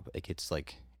their job. Like it's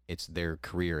their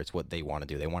career. It's what they want to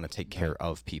do. They want to take care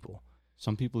of people.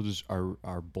 Some people just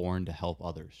are born to help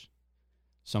others.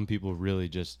 Some people really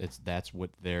just, that's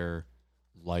what their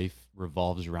life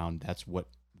revolves around. That's what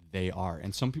they are.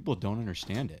 And some people don't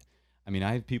understand it. I mean,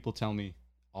 I have people tell me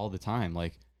all the time,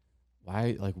 like,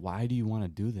 why do you want to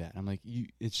do that? And I'm like,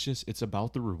 it's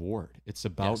about the reward. It's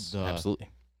about absolutely.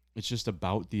 It's just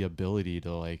about the ability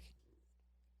to like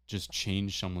just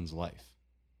change someone's life.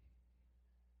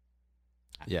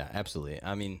 Yeah, absolutely.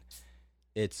 I mean,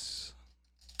 it's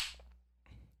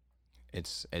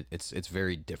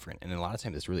very different, and a lot of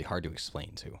times it's really hard to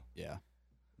explain too. Yeah.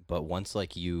 But once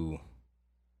like you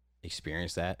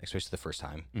experience that, especially the first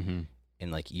time,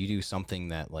 and like you do something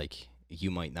that like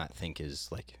you might not think is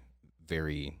like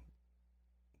very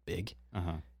big,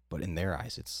 but in their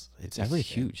eyes it's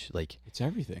everything. huge. Like it's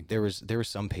everything. There were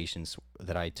some patients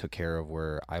that I took care of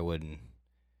where when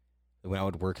I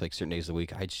would work like certain days of the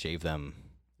week, I'd shave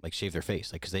their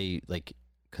face, like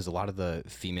because a lot of the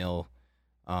female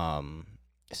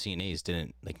CNAs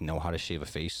didn't like know how to shave a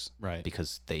face, right?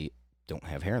 Because they don't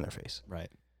have hair in their face, right?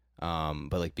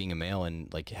 But like being a male and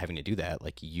like having to do that,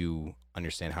 like you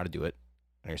understand how to do it,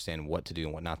 understand what to do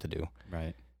and what not to do,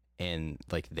 right? And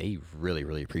like they really,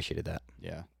 really appreciated that.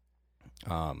 Yeah.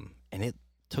 And it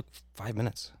took 5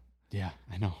 minutes. Yeah,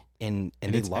 I know. And they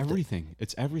it's loved everything. it.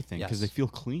 It's everything because they feel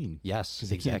clean. Yes, because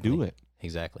they can't do it.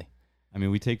 Exactly. I mean,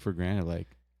 we take for granted.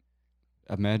 Like,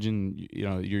 imagine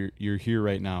you're here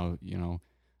right now.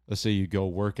 Let's say you go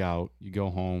work out, you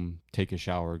go home, take a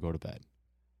shower, go to bed.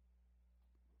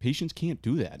 Patients can't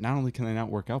do that. Not only can they not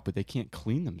work out, but they can't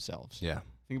clean themselves. Yeah.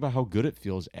 Think about how good it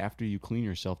feels after you clean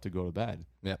yourself to go to bed.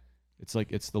 Yeah.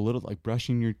 It's the little, like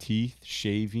brushing your teeth,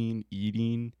 shaving,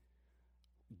 eating,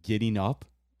 getting up.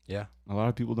 Yeah. A lot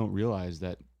of people don't realize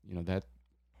that, that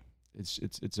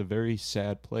it's a very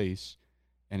sad place,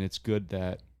 and it's good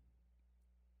that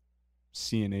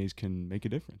CNAs can make a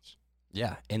difference.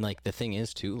 Yeah. And like the thing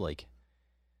is too, like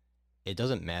it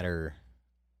doesn't matter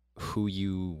who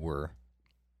you were,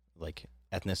 like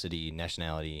ethnicity,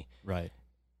 nationality, right,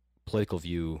 political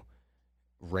view,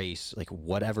 race, like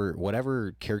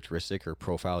whatever characteristic or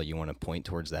profile you want to point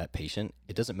towards that patient.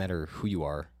 It doesn't matter who you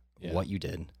are, what you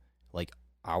did. Like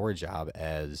our job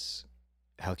as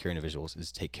healthcare individuals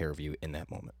is to take care of you in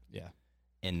that moment. Yeah.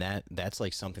 And that's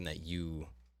like something that you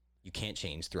can't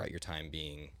change throughout your time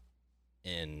being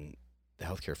in the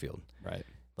healthcare field. Right.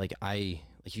 Like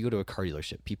you go to a car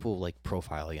dealership, people like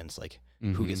profile against like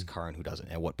who gets a car and who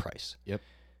doesn't, at what price. Yep.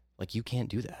 Like you can't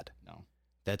do that. No.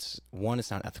 That's one,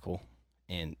 it's not ethical,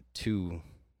 and two,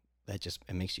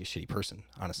 it makes you a shitty person,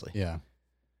 honestly. Yeah.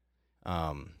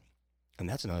 And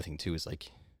that's another thing too, is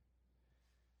like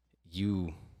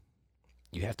you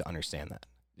have to understand that.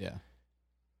 Yeah.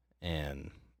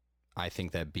 And I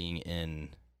think that being in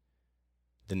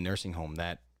the nursing home,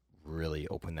 that really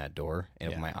opened that door and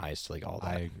opened my eyes to like all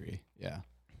that. I agree. Yeah.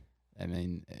 I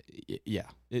mean, yeah.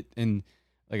 And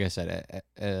like I said,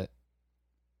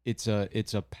 it's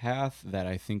a path that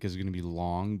I think is going to be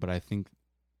long, but I think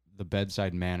the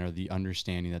bedside manner, the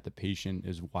understanding that the patient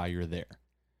is why you're there.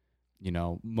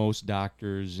 Most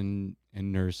doctors and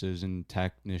nurses and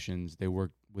technicians, they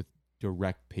work with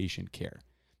direct patient care.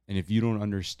 And if you don't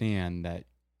understand that,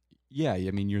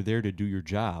 I mean, you're there to do your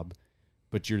job,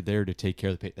 but you're there to take care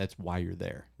of the patient. That's why you're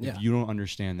there. Yeah. If you don't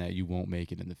understand that, you won't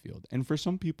make it in the field. And for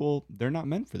some people, they're not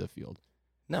meant for the field.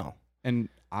 No. And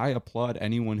I applaud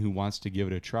anyone who wants to give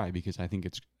it a try, because I think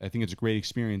it's a great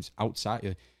experience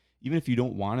outside. Even if you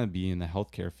don't want to be in the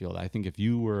healthcare field, I think if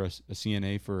you were a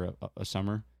CNA for a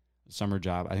summer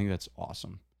job, I think that's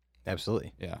awesome.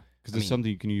 Absolutely. Yeah, because it's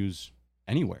something you can use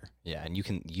anywhere. Yeah, and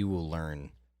you will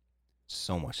learn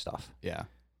so much stuff. Yeah,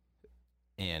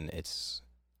 and it's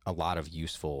a lot of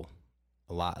useful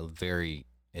stuff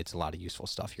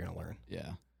you're gonna learn.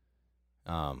 Yeah.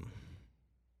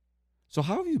 So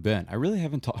how have you been? I really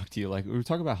haven't talked to you. Like, we were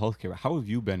talking about healthcare. How have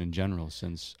you been in general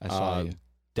since I saw you?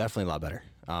 Definitely a lot better.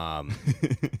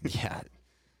 Yeah,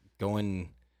 going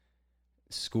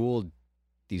school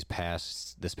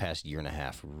this past year and a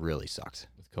half really sucked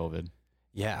with COVID.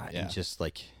 Yeah. And just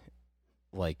like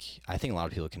I think a lot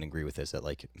of people can agree with this, that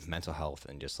like mental health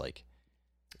and just like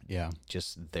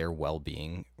just their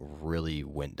well-being really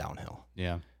went downhill.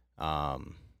 Yeah.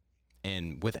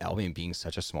 And with Albion being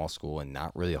such a small school and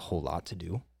not really a whole lot to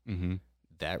do,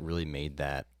 that really made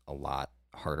that a lot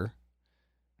harder.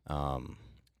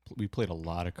 We played a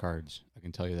lot of cards. I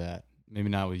can tell you that. Maybe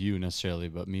not with you necessarily,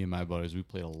 but me and my buddies, we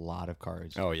played a lot of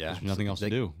cards. Oh yeah, there's nothing else to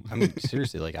do. I mean,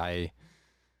 seriously, like I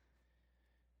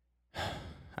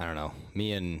don't know.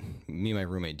 Me and my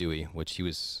roommate Dewey, which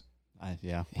he's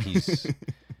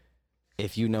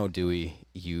if you know Dewey,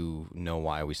 you know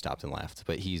why we stopped and laughed.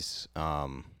 But he was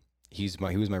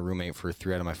my roommate for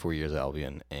 3 out of my 4 years at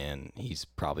Albion, and he's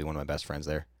probably one of my best friends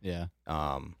there. Yeah.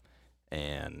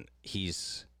 And he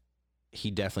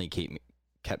definitely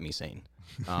kept me sane.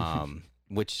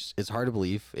 Which is hard to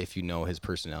believe if you know his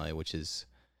personality, which is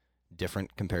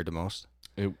different compared to most.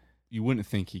 You wouldn't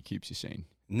think he keeps you sane.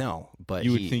 No, but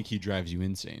you would think he drives you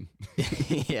insane.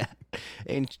 Yeah,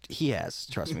 and he has.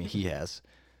 Trust me, he has.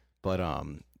 But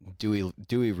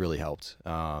Dewey really helped.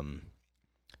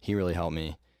 He really helped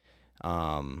me.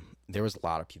 There was a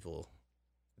lot of people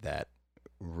that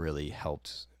really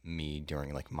helped me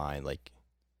during like my like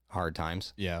hard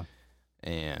times. Yeah,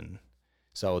 and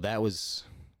so that was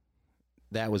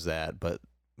that. But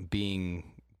being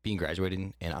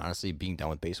graduated and honestly being done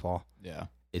with baseball,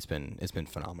 it's been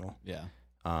phenomenal. Yeah.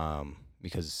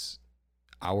 Because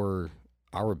our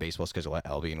baseball schedule at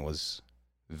Albion was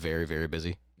very, very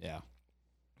busy. Yeah.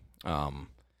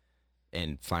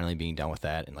 And finally being done with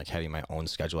that and like having my own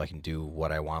schedule, I can do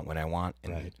what I want when I want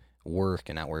and work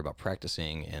and not worry about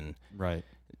practicing and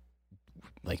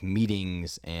like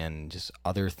meetings and just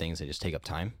other things that just take up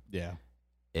time. Yeah.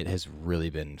 It has really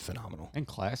been phenomenal. And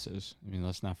classes. I mean,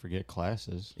 let's not forget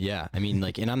classes. Yeah. I mean,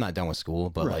 like, and I'm not done with school,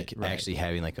 but actually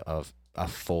having like a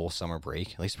full summer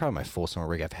break, like it's probably my full summer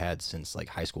break I've had since like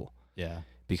high school. Yeah.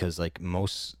 Because like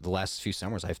the last few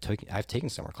summers I've taken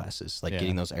summer classes, like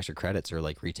getting those extra credits or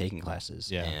like retaking classes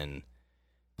and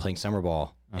playing summer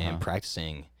ball and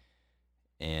practicing.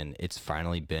 And it's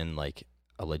finally been like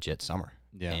a legit summer.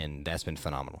 Yeah. And that's been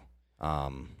phenomenal.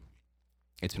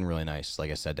 It's been really nice,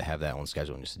 like I said, to have that own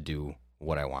schedule and just to do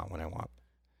what I want when I want.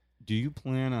 Do you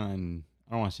plan on,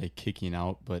 I don't want to say kicking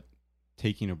out, but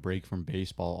taking a break from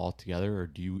baseball altogether,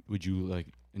 or would you like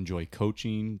enjoy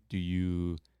coaching? Do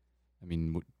you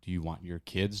want your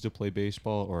kids to play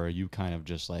baseball, or are you kind of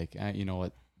just like, you know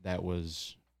what, that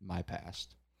was my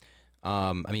past?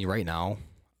 I mean, right now,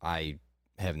 I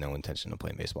have no intention of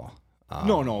playing baseball.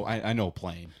 No, I know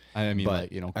playing. I mean, but,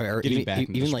 like, you know, getting back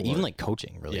into sport. Even like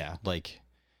coaching, really. Yeah. Like,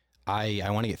 I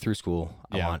want to get through school.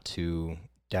 I want to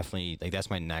definitely, like, that's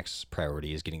my next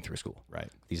priority is getting through school. Right.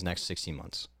 These next 16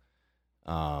 months.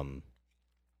 And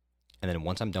then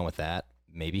once I'm done with that,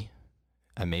 maybe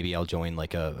I'll join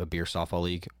like a beer softball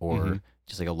league or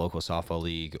just like a local softball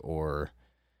league or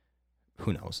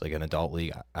who knows, like an adult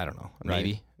league. I don't know,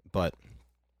 maybe. But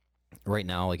right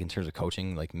now, like in terms of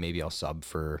coaching, like maybe I'll sub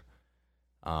for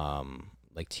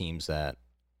like teams that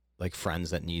like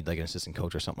friends that need like an assistant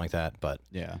coach or something like that. But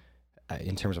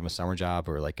in terms of a summer job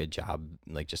or like a job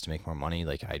like just to make more money,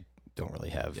 like I don't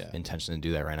really have intention to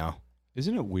do that right now.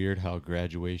 Isn't it weird how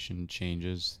graduation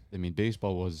changes? I mean,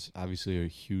 baseball was obviously a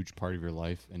huge part of your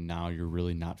life, and now you're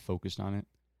really not focused on it.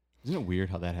 Isn't it weird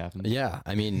how that happens? Yeah,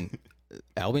 I mean,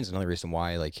 Albion's another reason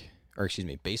why,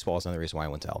 baseball is another reason why I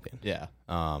went to Albion. Yeah.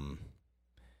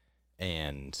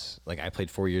 And like I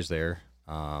played 4 years there,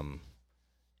 and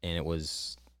it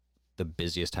was the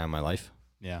busiest time of my life.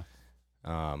 Yeah.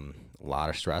 A lot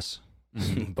of stress,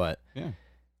 but it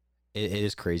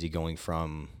is crazy going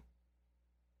from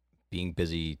being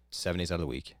busy 7 days out of the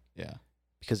week. Yeah.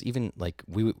 Because even like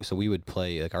we would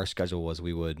play, like our schedule was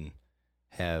we would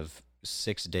have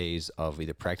 6 days of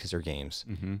either practice or games,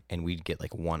 and we'd get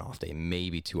like 1 off day,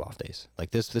 maybe 2 off days.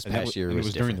 Like this past year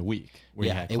was during the week.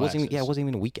 It wasn't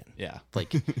even a weekend. Yeah.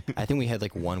 Like I think we had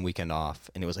like 1 weekend off,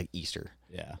 and it was like Easter.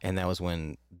 Yeah. And that was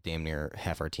when damn near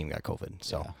half our team got COVID.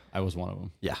 So I was one of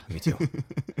them. Yeah, me too.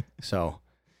 So.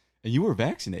 And you were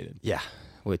vaccinated. Yeah,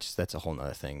 which that's a whole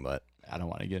nother thing, but. I don't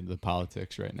want to get into the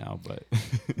politics right now, but.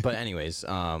 But anyways,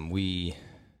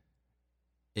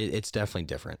 it's definitely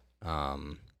different.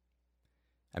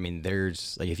 I mean,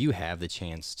 there's like if you have the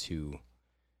chance to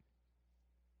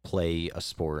play a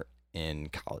sport in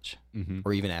college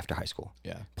or even after high school,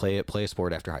 play a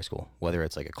sport after high school, whether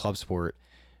it's like a club sport,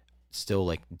 still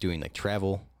like doing like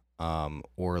travel,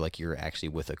 or like you're actually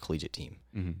with a collegiate team,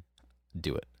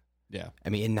 do it. Yeah, I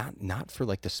mean, and not for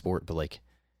like the sport, but like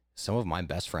some of my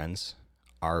best friends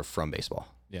are from baseball.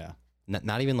 Yeah.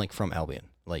 Not even like from Albion.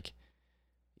 Like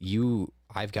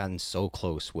I've gotten so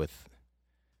close with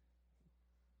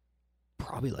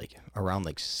probably like around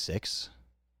like six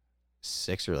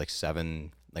or like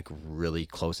seven like really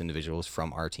close individuals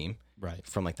from our team Right.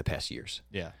 from like the past years.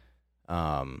 Yeah.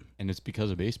 And it's because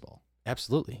of baseball.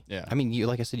 Absolutely. Yeah. I mean,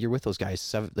 like I said, you're with those guys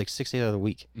 6 days out of the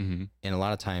week. Mm-hmm. And a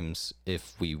lot of times,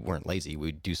 if we weren't lazy,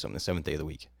 we'd do something the 7th day of the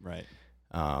week. Right.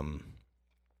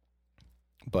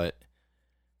 But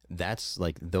that's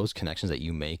like those connections that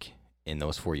you make in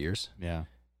those 4 years. Yeah.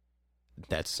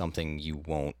 That's something you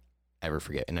won't ever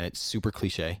forget. And it's super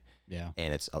cliche. Yeah.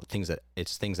 And it's things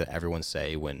that everyone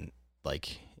say when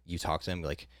like you talk to them,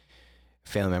 like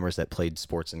family members that played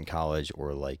sports in college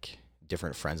or like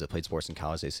different friends that played sports in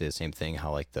college, they say the same thing,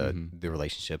 how like the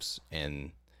relationships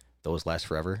and those last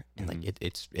forever. And like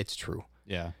it's true.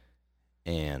 Yeah.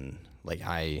 And like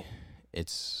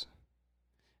it's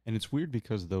weird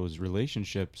because those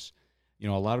relationships, a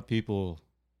lot of people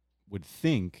would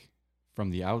think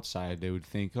from the outside, they would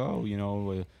think, oh,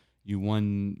 you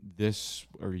won this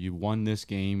or you won this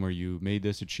game or you made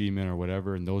this achievement or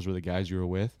whatever, and those were the guys you were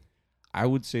with. I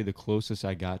would say the closest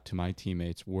I got to my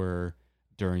teammates were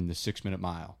during the 6-minute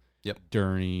mile. Yep.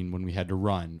 During when we had to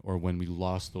run or when we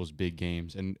lost those big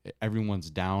games and everyone's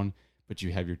down, but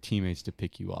you have your teammates to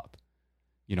pick you up.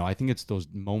 I think it's those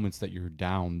moments that you're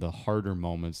down, the harder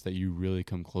moments that you really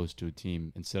come close to a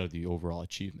team instead of the overall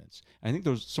achievements. And I think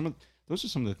those are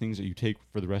some of the things that you take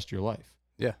for the rest of your life.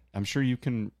 Yeah. I'm sure you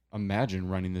can imagine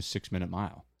running this 6-minute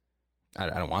mile. I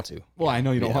don't want to. Well, I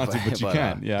know you don't want to, but you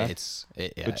can. Yeah.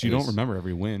 But you don't remember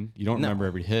every win. You don't remember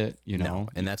every hit, know.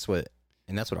 And that's what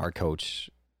our coach,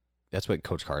 that's what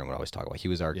Coach Carden would always talk about. He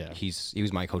was he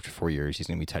was my coach for 4 years. He's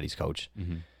going to be Teddy's coach.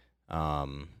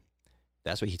 Mm-hmm.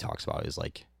 That's what he talks about is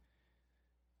like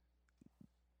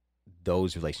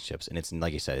those relationships. And it's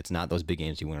like you said, it's not those big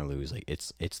games you win or lose. Like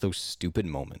it's those stupid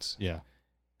moments. Yeah.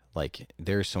 Like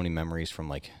there's so many memories from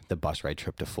like the bus ride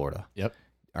trip to Florida. Yep.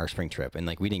 Our spring trip. And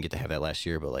like we didn't get to have that last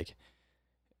year, but like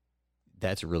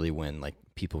that's really when like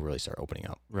people really start opening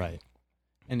up. Right.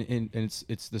 And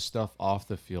it's the stuff off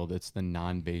the field. It's the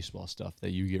non-baseball stuff that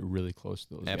you get really close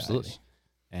to those Absolutely. guys.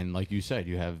 And like you said,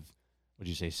 you have, what'd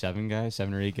you say, 7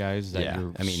 or 8 guys that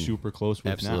you're super close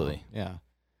with absolutely. now. Yeah.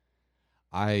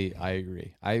 I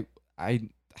agree. I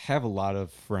have a lot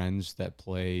of friends that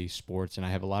play sports and I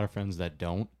have a lot of friends that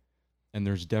don't. And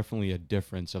there's definitely a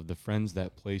difference of the friends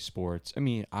that play sports. I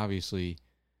mean, obviously,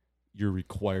 you're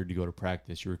required to go to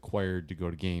practice. You're required to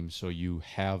go to games. So you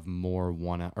have more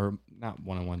not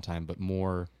one-on-one time, but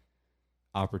more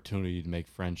opportunity to make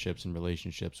friendships and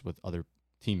relationships with other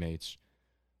teammates.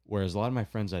 Whereas a lot of my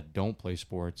friends that don't play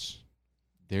sports,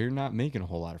 they're not making a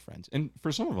whole lot of friends. And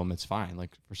for some of them, it's fine.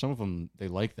 Like for some of them, they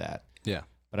like that. Yeah.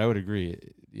 But I would agree,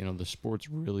 the sports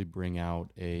really bring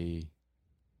out a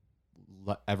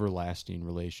everlasting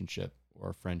relationship or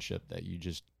a friendship that you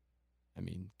just,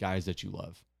 guys that you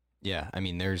love. Yeah. I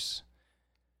mean, there's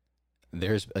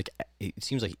like, it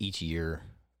seems like each year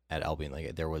at Albion,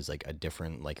 like there was like a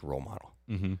different like role model.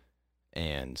 Mm-hmm.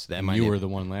 And that you were the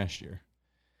one last year.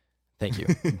 Thank you.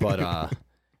 But,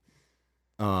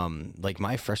 like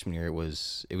my freshman year, it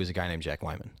was a guy named Jack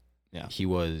Wyman. Yeah. He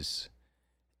was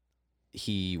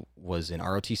in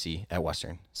ROTC at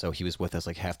Western. So he was with us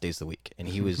like half days of the week. And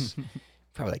he was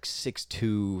probably like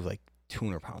 6'2", like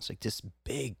 200 pounds, like this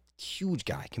big, huge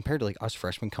guy compared to like us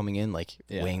freshmen coming in, like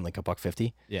weighing like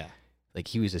 $150. Yeah. Like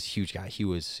he was this huge guy. He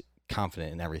was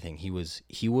confident in everything. He was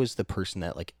the person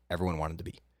that like everyone wanted to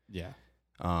be. Yeah.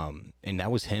 And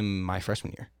that was him my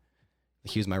freshman year.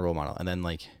 He was my role model. And then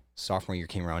like sophomore year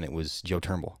came around, it was Joe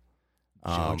Turnbull.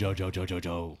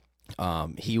 Joe.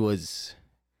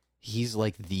 He's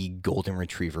like the golden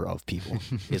retriever of people.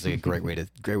 Is like a great way to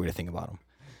think about him.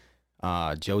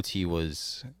 Joe T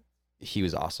was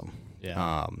awesome.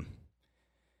 Yeah.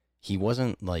 He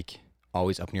wasn't like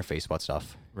always up in your face about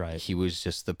stuff. Right. He was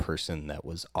just the person that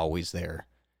was always there.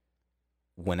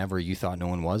 Whenever you thought no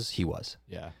one was, he was.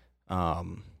 Yeah.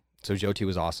 So Joe T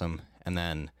was awesome. And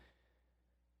then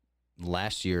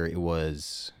last year it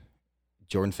was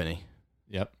Jordan Finney.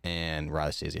 Yep. And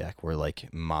Riley Stasiak were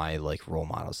like my like role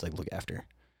models, like look after.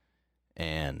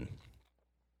 And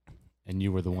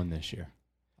you were the one this year.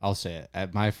 I'll say it.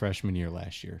 At my freshman year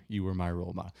last year, you were my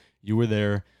role model. You were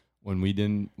there when we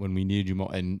needed you more,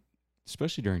 and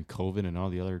especially during COVID and all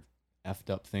the other effed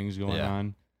up things going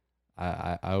on.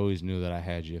 I always knew that I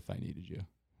had you if I needed you.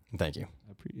 Thank you.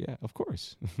 Yeah, of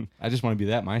course. I just want to be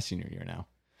that my senior year now.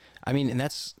 I mean, and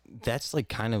that's like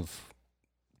kind of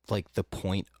like the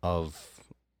point of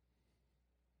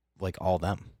like all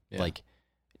them. Yeah. Like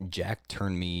Jack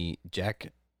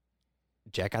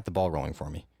Jack got the ball rolling for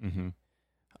me.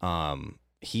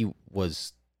 He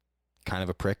was kind of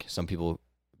a prick. Some people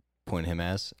point him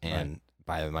as, and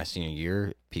by my senior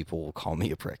year, people will call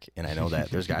me a prick. And I know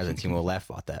that there's guys on the team who will laugh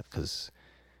about that because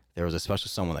there was a special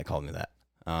someone that called me that.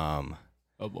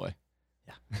 Oh boy.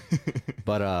 Yeah.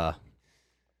 But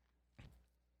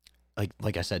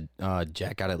like I said,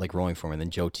 Jack got it like rolling for me, and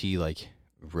then Joe T like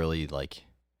really like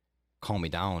calmed me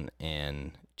down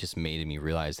and just made me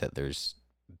realize that there's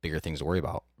bigger things to worry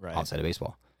about outside of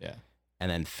baseball. Yeah.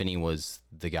 And then Finney was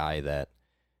the guy that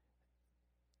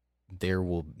there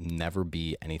will never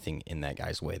be anything in that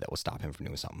guy's way that will stop him from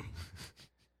doing something.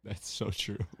 That's so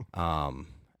true. I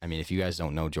mean, if you guys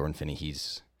don't know Jordan Finney,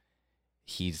 he's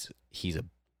a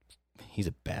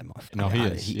bad motherfucker. No, he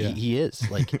is. He is.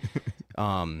 Like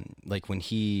when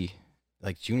he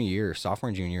sophomore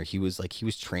and junior year, he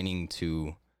was training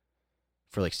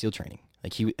for like SEAL training.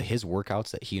 Like his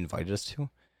workouts that he invited us to,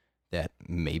 that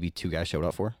maybe 2 guys showed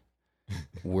up for,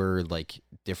 were like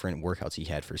different workouts he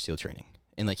had for SEAL training.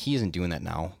 And like he isn't doing that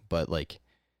now, but like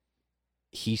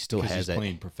he still has that.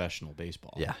 Playing professional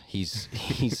baseball. Yeah, he's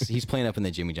playing up in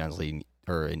the Jimmy John's League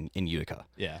or in Utica.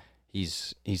 Yeah,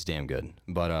 he's damn good.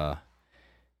 But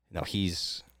no,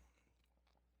 he's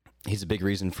a big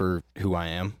reason for who I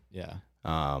am. Yeah.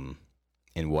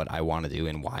 And what I want to do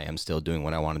and why I'm still doing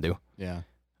what I want to do. Yeah.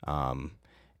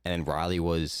 And Riley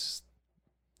was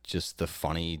just the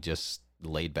funny, just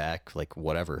laid back, like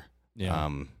whatever. Yeah.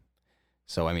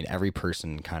 So I mean, every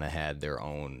person kind of had their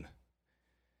own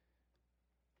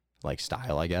like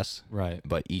style, I guess. Right.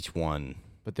 But each one.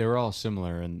 But they were all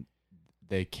similar, and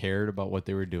they cared about what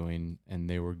they were doing, and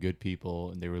they were good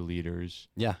people, and they were leaders.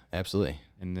 Yeah, absolutely.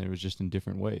 And it was just in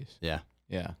different ways. Yeah.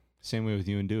 Yeah. Same way with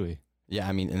you and Dewey. Yeah,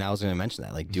 I mean, and I was going to mention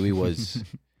that. Like, Dewey was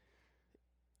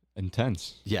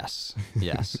intense. Yes,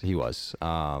 he was.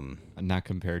 Not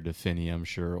compared to Finney, I'm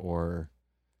sure, or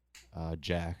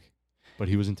Jack, but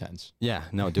he was intense. Yeah,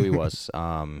 no, Dewey was.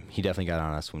 He definitely got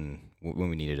on us when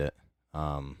we needed it.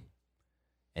 And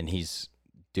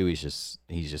Dewey's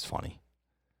just funny.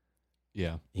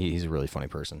 Yeah, he's a really funny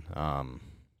person. But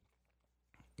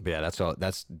yeah, that's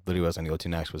literally what I was going to go to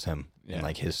next was him. Yeah. And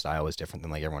like his style was different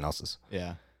than like everyone else's.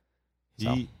 Yeah.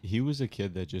 He was a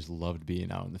kid that just loved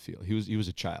being out in the field. He was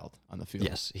a child on the field.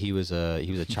 Yes, he was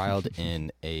a child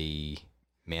in a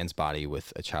man's body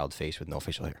with a child face with no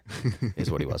facial hair. Is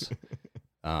what he was.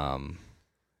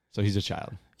 So he's a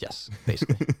child. Yes,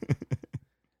 basically.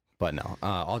 But no,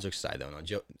 all jokes aside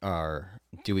though,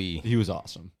 Dewey. He was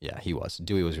awesome. Yeah, he was.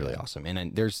 Dewey was really awesome. And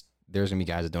then there's gonna be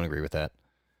guys that don't agree with that.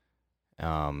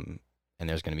 And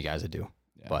there's gonna be guys that do.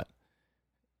 Yeah. But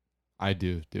I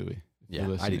do, Dewey.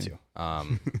 Yeah, I do too.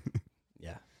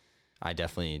 Yeah, I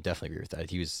definitely agree with that.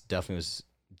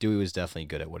 Dewey was definitely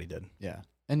good at what he did. Yeah,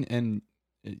 and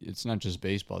it's not just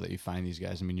baseball that you find these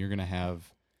guys. I mean, you're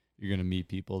gonna meet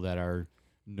people that are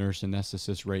nurse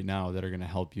anesthetists right now that are gonna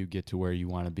help you get to where you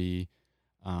want to be.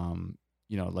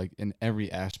 Like in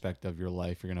every aspect of your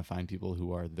life, you're gonna find people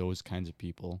who are those kinds of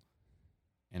people,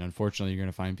 and unfortunately, you're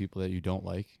gonna find people that you don't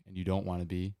like and you don't want to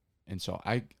be. And so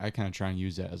I kind of try and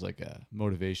use that as like a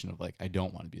motivation of like, I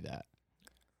don't want to be that,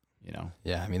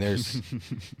 Yeah.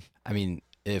 I mean,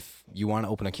 if you want to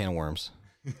open a can of worms,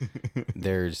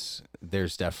 there's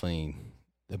definitely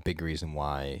a big reason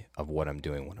why of what I'm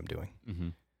doing. Mm-hmm.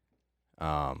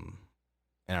 And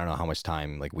I don't know how much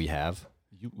time like we have.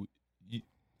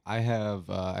 I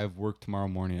have work tomorrow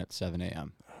morning at 7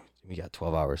 a.m. We got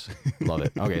 12 hours. Love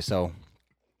it. Okay. So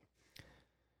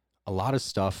a lot of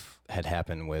stuff had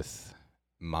happened with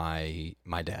my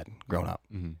dad growing up,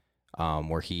 mm-hmm.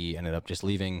 Where he ended up just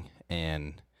leaving,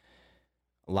 and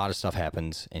a lot of stuff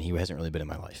happened, and he hasn't really been in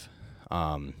my life.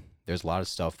 There's a lot of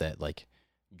stuff that like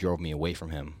drove me away from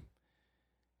him,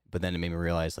 but then it made me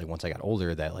realize like once I got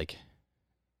older that like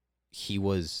he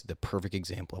was the perfect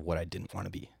example of what I didn't want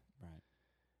to be. Right.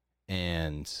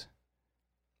 And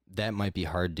that might be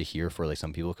hard to hear for like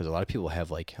some people, because a lot of people have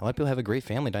a great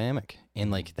family dynamic, and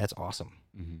like that's awesome.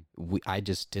 Mm-hmm. I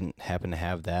just didn't happen to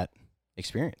have that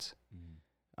experience.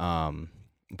 Mm-hmm.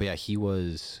 But yeah, he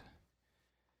was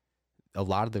a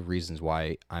lot of the reasons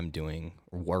why I'm doing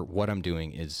what I'm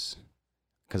doing is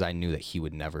because I knew that he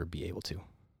would never be able to.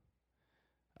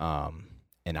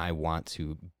 And I want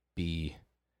to be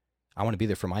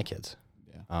there for my kids.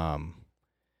 Yeah.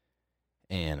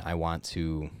 And I want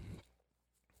to.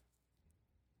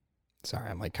 Sorry,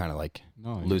 I'm like kind of like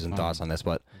losing thoughts on this,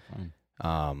 but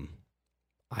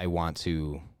I want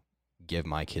to give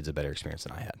my kids a better experience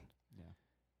than I had. Yeah.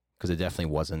 Because it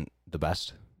definitely wasn't the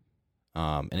best.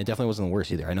 And it definitely wasn't the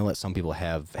worst either. I know that some people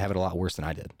have it a lot worse than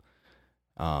I did.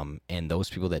 And those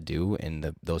people that do,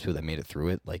 and those people that made it through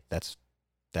it, like that's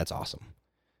awesome.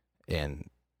 And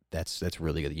that's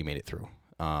really good that you made it through.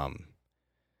 But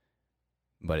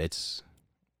it's,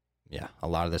 yeah, a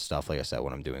lot of this stuff, like I said,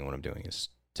 what I'm doing is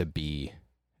to be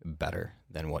better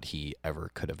than what he ever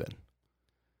could have been.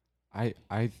 I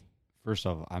first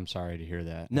off, I'm sorry to hear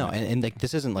that. No, and like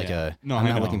this isn't like I'm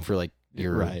not looking for like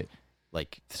your right.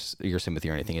 like your sympathy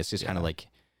or anything. It's just kind of like,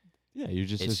 yeah, you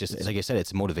just it's just like I said,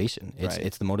 it's motivation.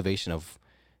 It's the motivation of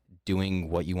doing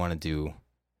what you want to do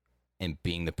and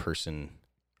being the person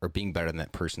or being better than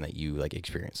that person that you like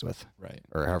experience with, right,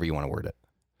 or however you want to word it.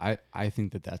 I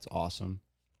think that's awesome,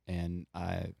 and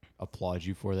I applaud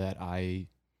you for that. I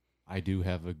do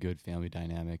have a good family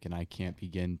dynamic, and I can't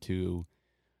begin to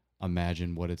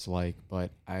imagine what it's like,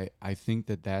 but I think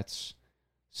that's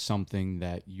something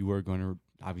that you are going to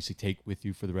obviously take with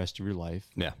you for the rest of your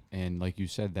life. Yeah. And like you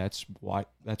said, that's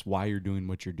why you're doing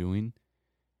what you're doing.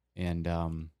 And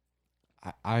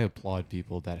I applaud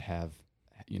people that have,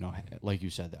 you know, like you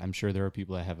said, I'm sure there are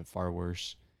people that have it far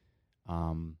worse.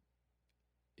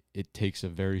 It takes a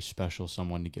very special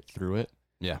someone to get through it.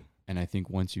 Yeah. And I think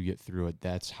once you get through it,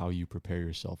 that's how you prepare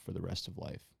yourself for the rest of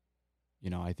life. You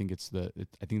know, I think it's the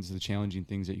challenging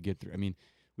things that you get through. I mean,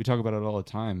 we talk about it all the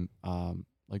time.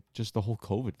 Like just the whole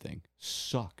COVID thing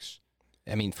sucks.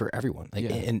 I mean, for everyone, like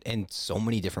in so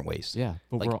many different ways. Yeah,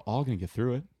 but like, we're all gonna get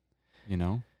through it. You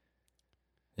know.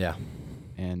 Yeah.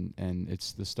 And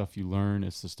it's the stuff you learn.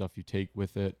 It's the stuff you take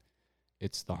with it.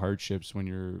 It's the hardships when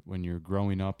you're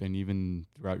growing up and even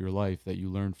throughout your life that you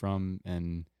learn from.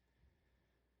 And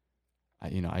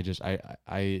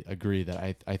I agree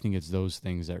that I think it's those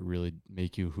things that really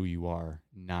make you who you are,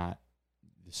 not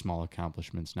the small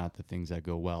accomplishments, not the things that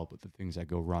go well, but the things that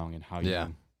go wrong and how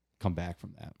you come back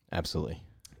from that. Absolutely.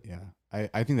 Yeah.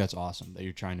 I think that's awesome that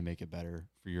you're trying to make it better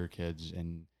for your kids.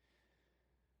 And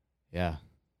I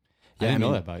didn't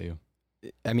know that about you.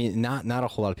 I mean, not a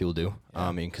whole lot of people do. Yeah.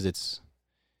 I mean, because it's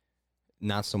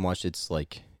not so much, it's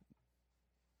like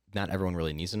not everyone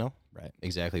really needs to know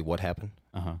exactly what happened.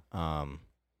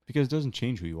 Because it doesn't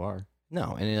change who you are.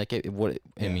 No, and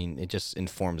I mean, it just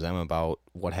informs them about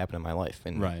what happened in my life,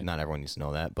 and not everyone needs to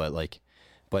know that.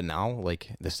 But now,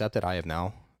 like the step that I have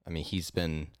now, I mean, he's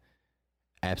been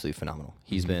absolutely phenomenal.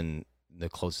 He's been the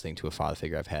closest thing to a father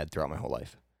figure I've had throughout my whole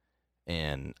life,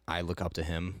 and I look up to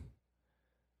him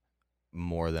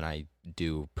more than I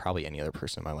do probably any other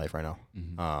person in my life right now.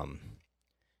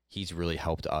 He's really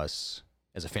helped us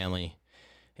as a family,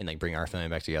 and like bring our family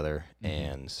back together,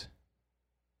 and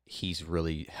he's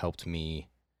really helped me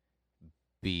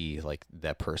be like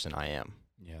that person I am.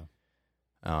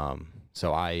 Yeah.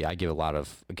 So I give a lot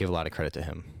of credit to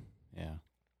him. Yeah.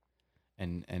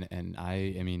 And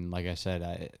I mean, like I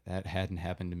said, that hadn't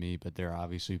happened to me, but there are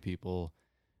obviously people,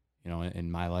 you know, in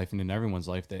my life and in everyone's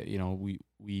life that, you know,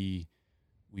 we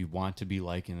want to be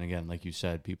like, and again, like you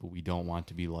said, people we don't want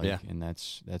to be like, and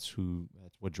that's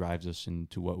what drives us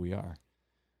into what we are.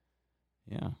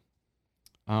 Yeah.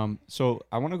 So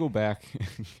I want to go back.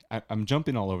 I'm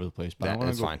jumping all over the place, but I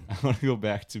want to go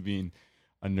back to being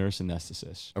a nurse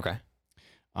anesthetist. Okay.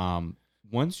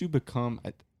 Once you become,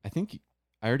 I think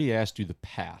I already asked you the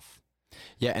path.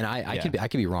 Yeah, and I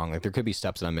could be wrong. Like there could be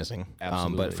steps that I'm missing.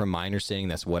 Absolutely. But from my understanding,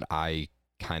 that's what I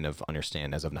kind of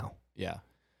understand as of now. Yeah.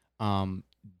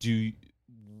 Do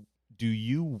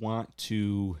you want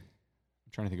to?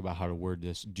 I'm trying to think about how to word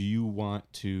this. Do you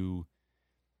want to?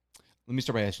 Let me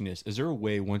start by asking this. Is there a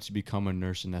way once you become a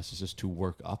nurse anesthetist to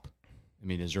work up? I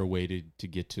mean, is there a way to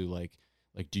get to like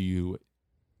do you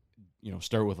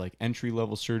start with like entry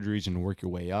level surgeries and work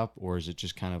your way up, or is it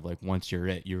just kind of like once you're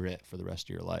it for the rest of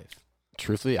your life?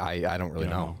 Truthfully, I don't really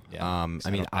know. Yeah. I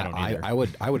mean, I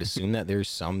would assume that there's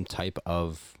some type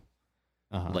of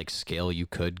like scale you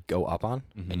could go up on,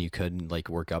 and you could like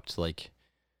work up to like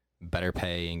better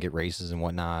pay and get raises and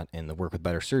whatnot, and the work with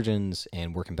better surgeons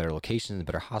and work in better locations,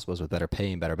 better hospitals with better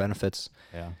pay and better benefits.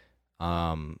 Yeah.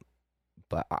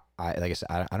 But I like I said,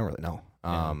 I don't really know.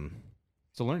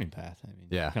 It's a learning path. I mean,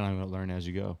 you kind of learn as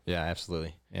you go. Yeah,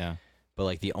 absolutely. Yeah. But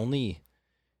like the only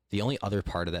other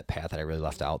part of that path that I really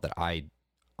left out that I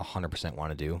 100%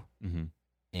 want to do,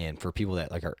 and for people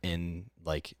that like are in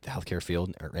like the healthcare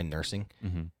field or in nursing,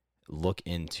 look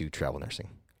into travel nursing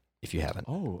if you haven't.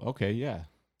 Oh, okay, yeah.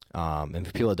 And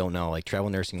for people that don't know, like travel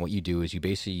nursing, what you do is you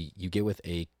get with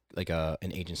an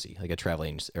agency, like a travel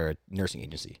agency or a nursing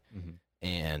agency,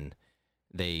 and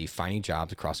they find you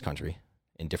jobs across the country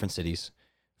in different cities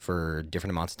for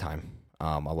different amounts of time.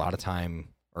 A lot of time,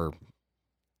 or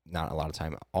not a lot of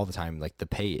time, all the time, like the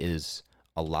pay is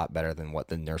a lot better than what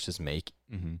the nurses make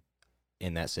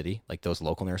in that city, like those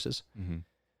local nurses.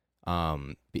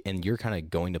 And you're kind of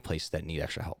going to places that need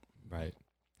extra help Right.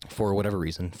 for whatever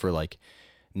reason, for like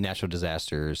natural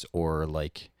disasters or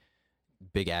like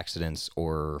big accidents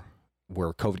or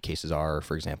where COVID cases are,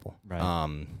 for example. Right.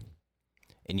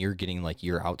 And you're getting like,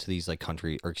 you're out to these like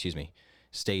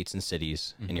states and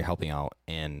cities, and you're helping out.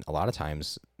 And a lot of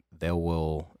times they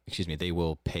will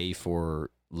pay for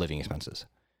living expenses,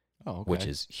 which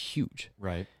is huge.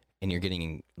 Right. And you're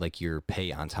getting like your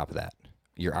pay on top of that,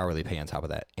 your hourly pay on top of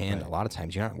that. And a lot of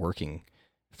times you're not working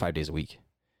 5 days a week.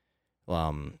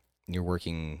 You're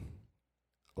working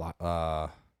a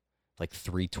lot, like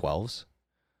 3 12s.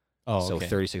 So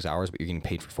 36 hours, but you're getting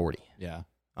paid for 40. Yeah.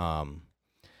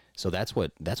 So that's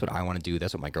what I want to do.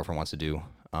 That's what my girlfriend wants to do.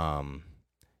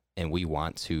 And we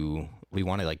want to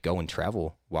like go and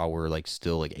travel while we're like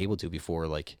still like able to before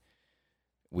like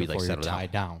we Before like you're settle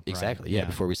tied down. Exactly. Right? Yeah.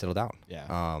 Before we settle down.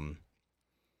 Yeah.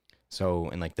 So,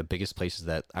 and like the biggest places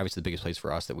that obviously the biggest place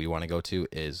for us that we want to go to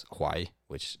is Hawaii,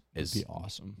 which is It'd be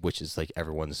awesome. Which is like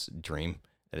everyone's dream.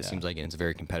 That it seems like, and it's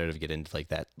very competitive to get into like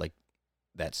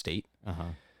that state.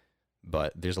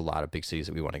 But there's a lot of big cities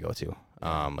that we want to go to.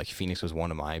 Yeah. Like Phoenix was one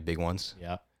of my big ones.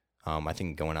 Yeah. I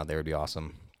think going out there would be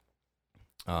awesome.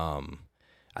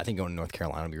 I think going to North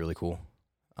Carolina would be really cool.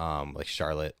 Like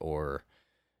Charlotte or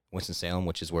Winston-Salem,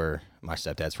 which is where my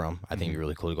stepdad's from. I think it'd be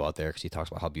really cool to go out there because he talks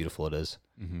about how beautiful it is.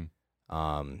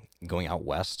 Going out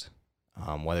west,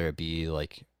 whether it be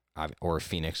like or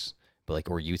Phoenix, but like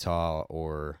or Utah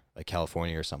or like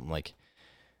California or something like.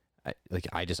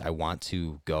 I want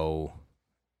to go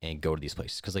to these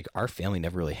places because like our family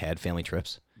never really had family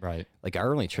trips. Right. Like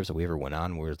our only trips that we ever went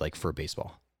on were like for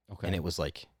baseball. Okay. And it was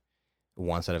like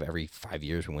once out of every 5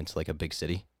 years we went to like a big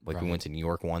city. Like we went to New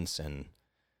York once and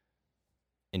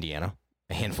Indiana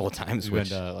a handful of times. We went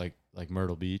to like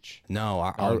Myrtle Beach.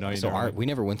 No, we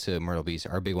never went to Myrtle Beach.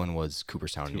 Our big one was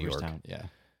Cooperstown, New York. Yeah.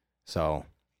 So,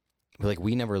 but like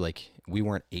we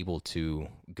weren't able to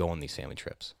go on these family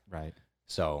trips. Right.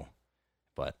 So,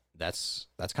 but that's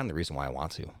kind of the reason why I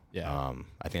want to. Yeah.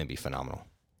 I think it'd be phenomenal.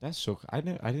 That's so. I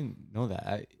didn't know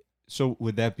that. So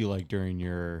would that be like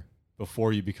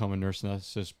before you become a nurse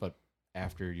anesthetist, but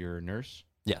after you're a nurse?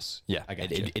 Yes. Yeah. I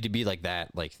got you. It'd be like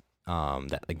that,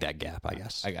 that gap, I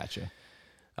guess. I got you.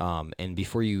 And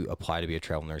before you apply to be a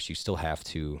travel nurse, you still have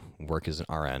to work as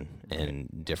an RN in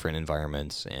different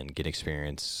environments and get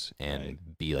experience and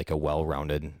be like a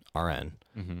well-rounded RN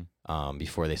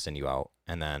before they send you out.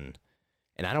 And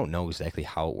I don't know exactly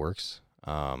how it works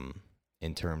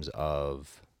in terms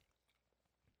of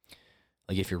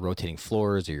like if you're rotating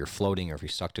floors or you're floating or if you're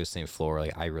stuck to the same floor.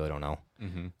 Like I really don't know.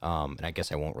 And I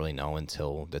guess I won't really know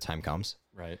until the time comes.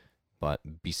 Right. But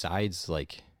besides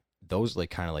like those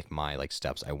like kind of like my like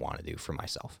steps I want to do for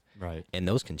myself. Right. And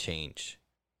those can change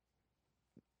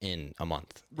in a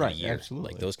month, right? A year.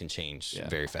 Absolutely. Like those can change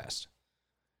very fast.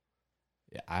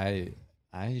 Yeah,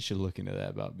 I should look into that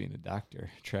about being a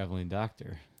traveling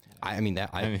doctor.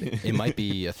 It might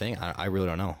be a thing. I really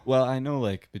don't know. Well, I know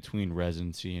like between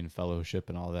residency and fellowship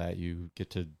and all that, you get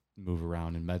to move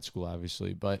around in med school,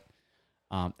 obviously. But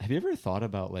have you ever thought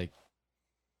about like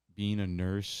being a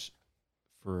nurse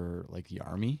for like the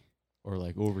Army or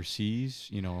like overseas?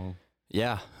 You know?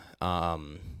 Yeah.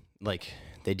 Like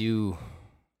they do.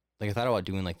 Like I thought about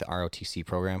doing like the ROTC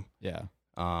program. Yeah.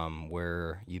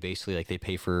 Where you basically like they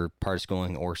pay for part of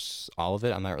schooling or all of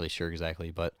it. I'm not really sure exactly,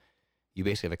 but you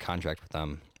basically have a contract with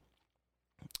them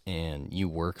and you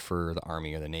work for the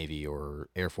Army or the Navy or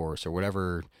Air Force or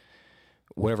whatever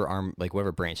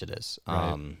branch it is.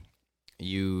 Right.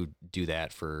 You do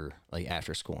that for like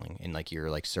after schooling and like you're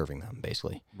like serving them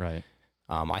basically. Right.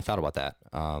 I thought about that.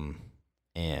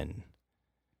 And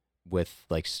with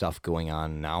like stuff going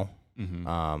on now,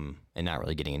 and not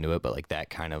really getting into it, but like that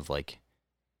kind of like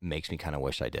makes me kind of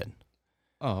wish I did.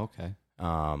 Oh, okay.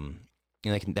 And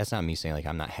like that's not me saying like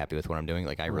I'm not happy with what I'm doing.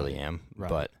 Like I really am,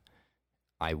 but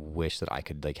I wish that I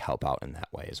could like help out in that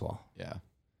way as well. Yeah.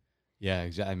 Yeah,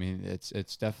 exactly. I mean, it's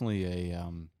definitely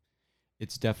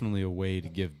a way to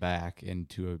give back and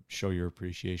to show your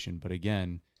appreciation. But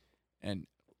again, and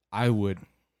I would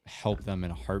help them in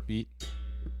a heartbeat.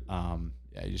 Yeah,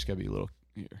 you just gotta be a little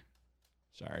here.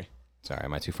 Sorry,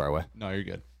 am I too far away? No, you're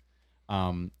good.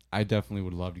 I definitely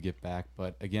would love to get back,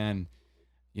 but again,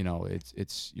 you know,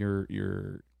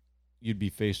 you'd be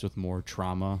faced with more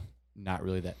trauma, not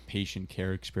really that patient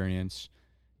care experience.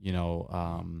 You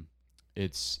know,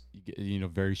 it's, you know,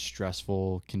 very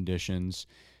stressful conditions.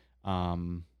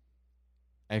 Actually,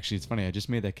 it's funny. I just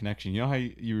made that connection. You know how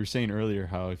you were saying earlier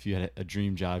how if you had a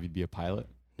dream job, you'd be a pilot?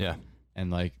 Yeah. And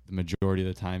like the majority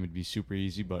of the time it'd be super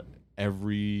easy, but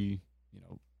every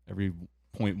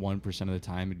 0.1% of the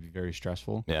time it'd be very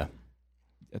stressful. Yeah.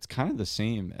 It's kind of the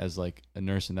same as like a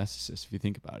nurse anesthetist if you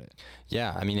think about it.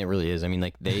 Yeah, I mean it really is. I mean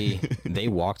like they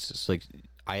walked so, like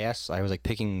I was like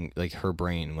picking like her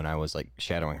brain when I was like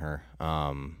shadowing her,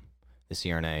 the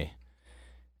CRNA,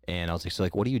 and I was like, so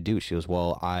like what do you do? She goes,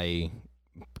 well, I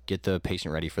get the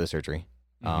patient ready for the surgery.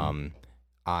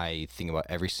 I think about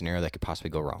every scenario that could possibly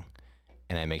go wrong,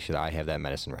 and I make sure that I have that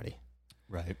medicine ready.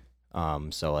 Right.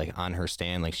 So like on her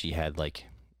stand, like she had like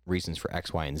reasons for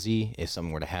X, Y, and Z. If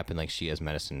something were to happen, like she is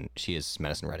medicine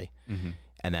ready.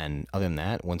 And then other than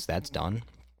that, once that's done,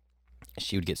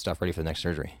 she would get stuff ready for the next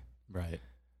surgery. Right.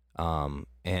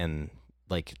 And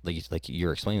like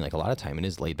you're explaining, like a lot of time it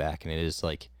is laid back and it is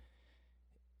like,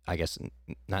 I guess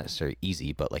not necessarily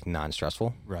easy, but like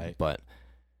non-stressful. Right. But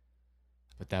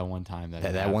that one time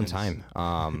that one time,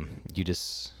 you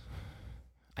just,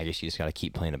 I guess you just got to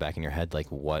keep playing it back in your head. Like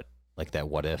that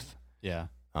what if, yeah.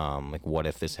 Like what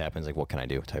if this happens? Like what can I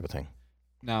do type of thing.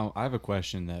 Now I have a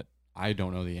question that I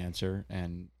don't know the answer,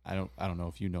 and I don't know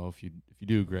if you know. If you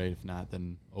do, great. If not,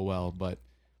 then oh well. But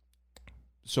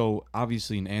so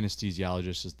obviously an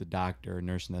anesthesiologist is the doctor, a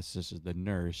nurse anesthetist is the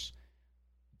nurse.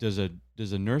 Does a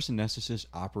nurse anesthetist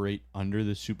operate under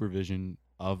the supervision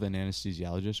of an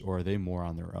anesthesiologist, or are they more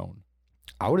on their own?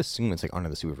 I would assume it's like under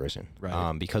the supervision,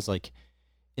 right? Because like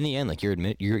in the end, like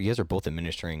you guys are both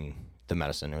administering the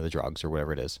medicine or the drugs or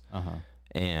whatever it is,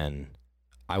 and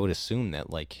I would assume that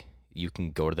like you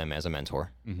can go to them as a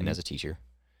mentor and as a teacher,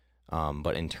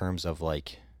 but in terms of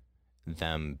like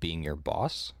them being your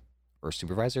boss or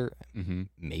supervisor,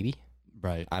 maybe,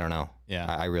 right? I don't know. Yeah,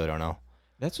 I really don't know.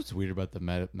 That's what's weird about the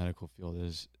medical field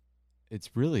is it's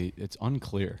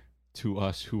unclear to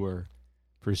us who are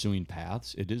pursuing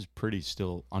paths. It is pretty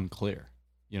still unclear.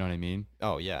 You know what I mean?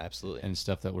 Oh yeah, absolutely. And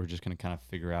stuff that we're just going to kind of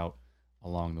figure out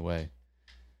along the way.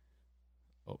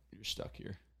 Oh, you're stuck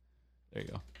here. There you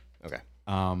go. Okay.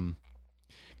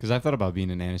 Because I thought about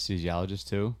being an anesthesiologist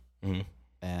too,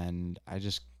 and I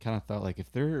just kind of thought like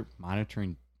if they're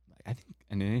monitoring, I think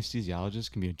an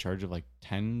anesthesiologist can be in charge of like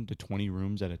 10 to 20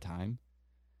 rooms at a time.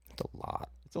 That's a lot.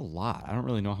 It's a lot. I don't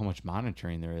really know how much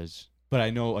monitoring there is, but I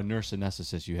know a nurse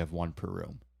anesthetist, you have one per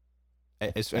room.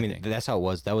 I mean, that's how it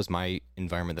was. That was my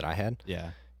environment that I had.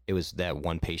 Yeah. It was that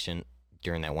one patient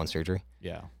during that one surgery.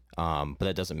 Yeah. But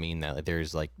that doesn't mean that like,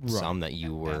 there's like some that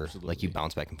you were like you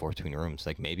bounce back and forth between rooms,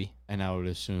 like maybe. And I would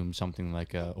assume something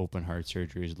like a open heart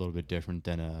surgery is a little bit different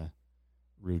than a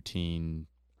routine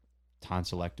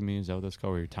tonsillectomy. Is that what that's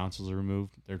called? Where your tonsils are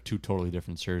removed? They're two totally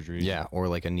different surgeries. Yeah, or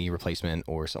like a knee replacement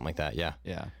or something like that. Yeah.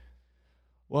 Yeah.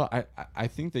 Well, I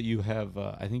think that you have.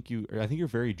 I think you're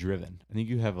very driven. I think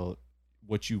you have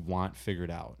what you want figured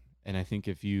out, and I think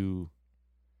if you.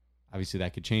 Obviously,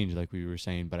 that could change, like we were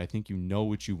saying, but I think you know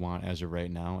what you want as of right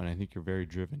now, and I think you're very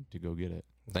driven to go get it.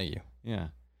 Thank you. Yeah.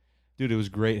 Dude, it was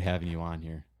great having you on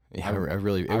here. Yeah,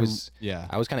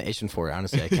 I was kind of itching for it,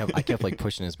 honestly. I kept like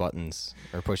pushing your buttons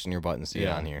to get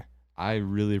on here. I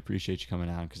really appreciate you coming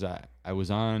on because I was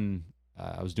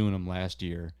doing them last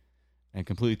year and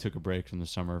completely took a break from the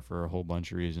summer for a whole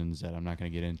bunch of reasons that I'm not going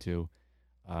to get into,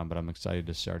 but I'm excited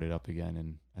to start it up again,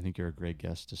 and I think you're a great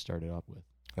guest to start it up with.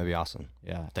 That'd be awesome.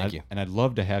 Yeah. Thank you. And I'd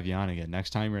love to have you on again. Next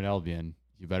time you're at Albion,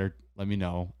 you better let me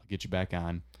know. I'll get you back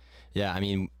on. Yeah, I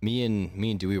mean, me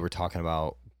and Dewey were talking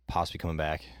about possibly coming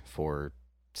back for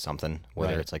something,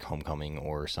 whether it's like homecoming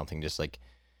or something, just like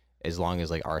as long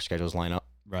as like our schedules line up.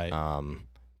 Right.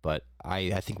 But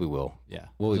I think we will. Yeah.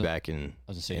 We'll be back in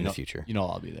the future. You know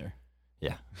I'll be there.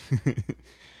 Yeah.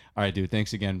 All right, dude.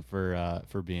 Thanks again for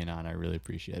being on. I really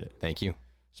appreciate it. Thank you.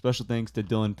 Special thanks to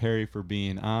Dylan Perry for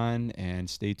being on, and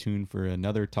stay tuned for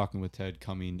another Talking with Ted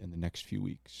coming in the next few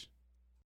weeks.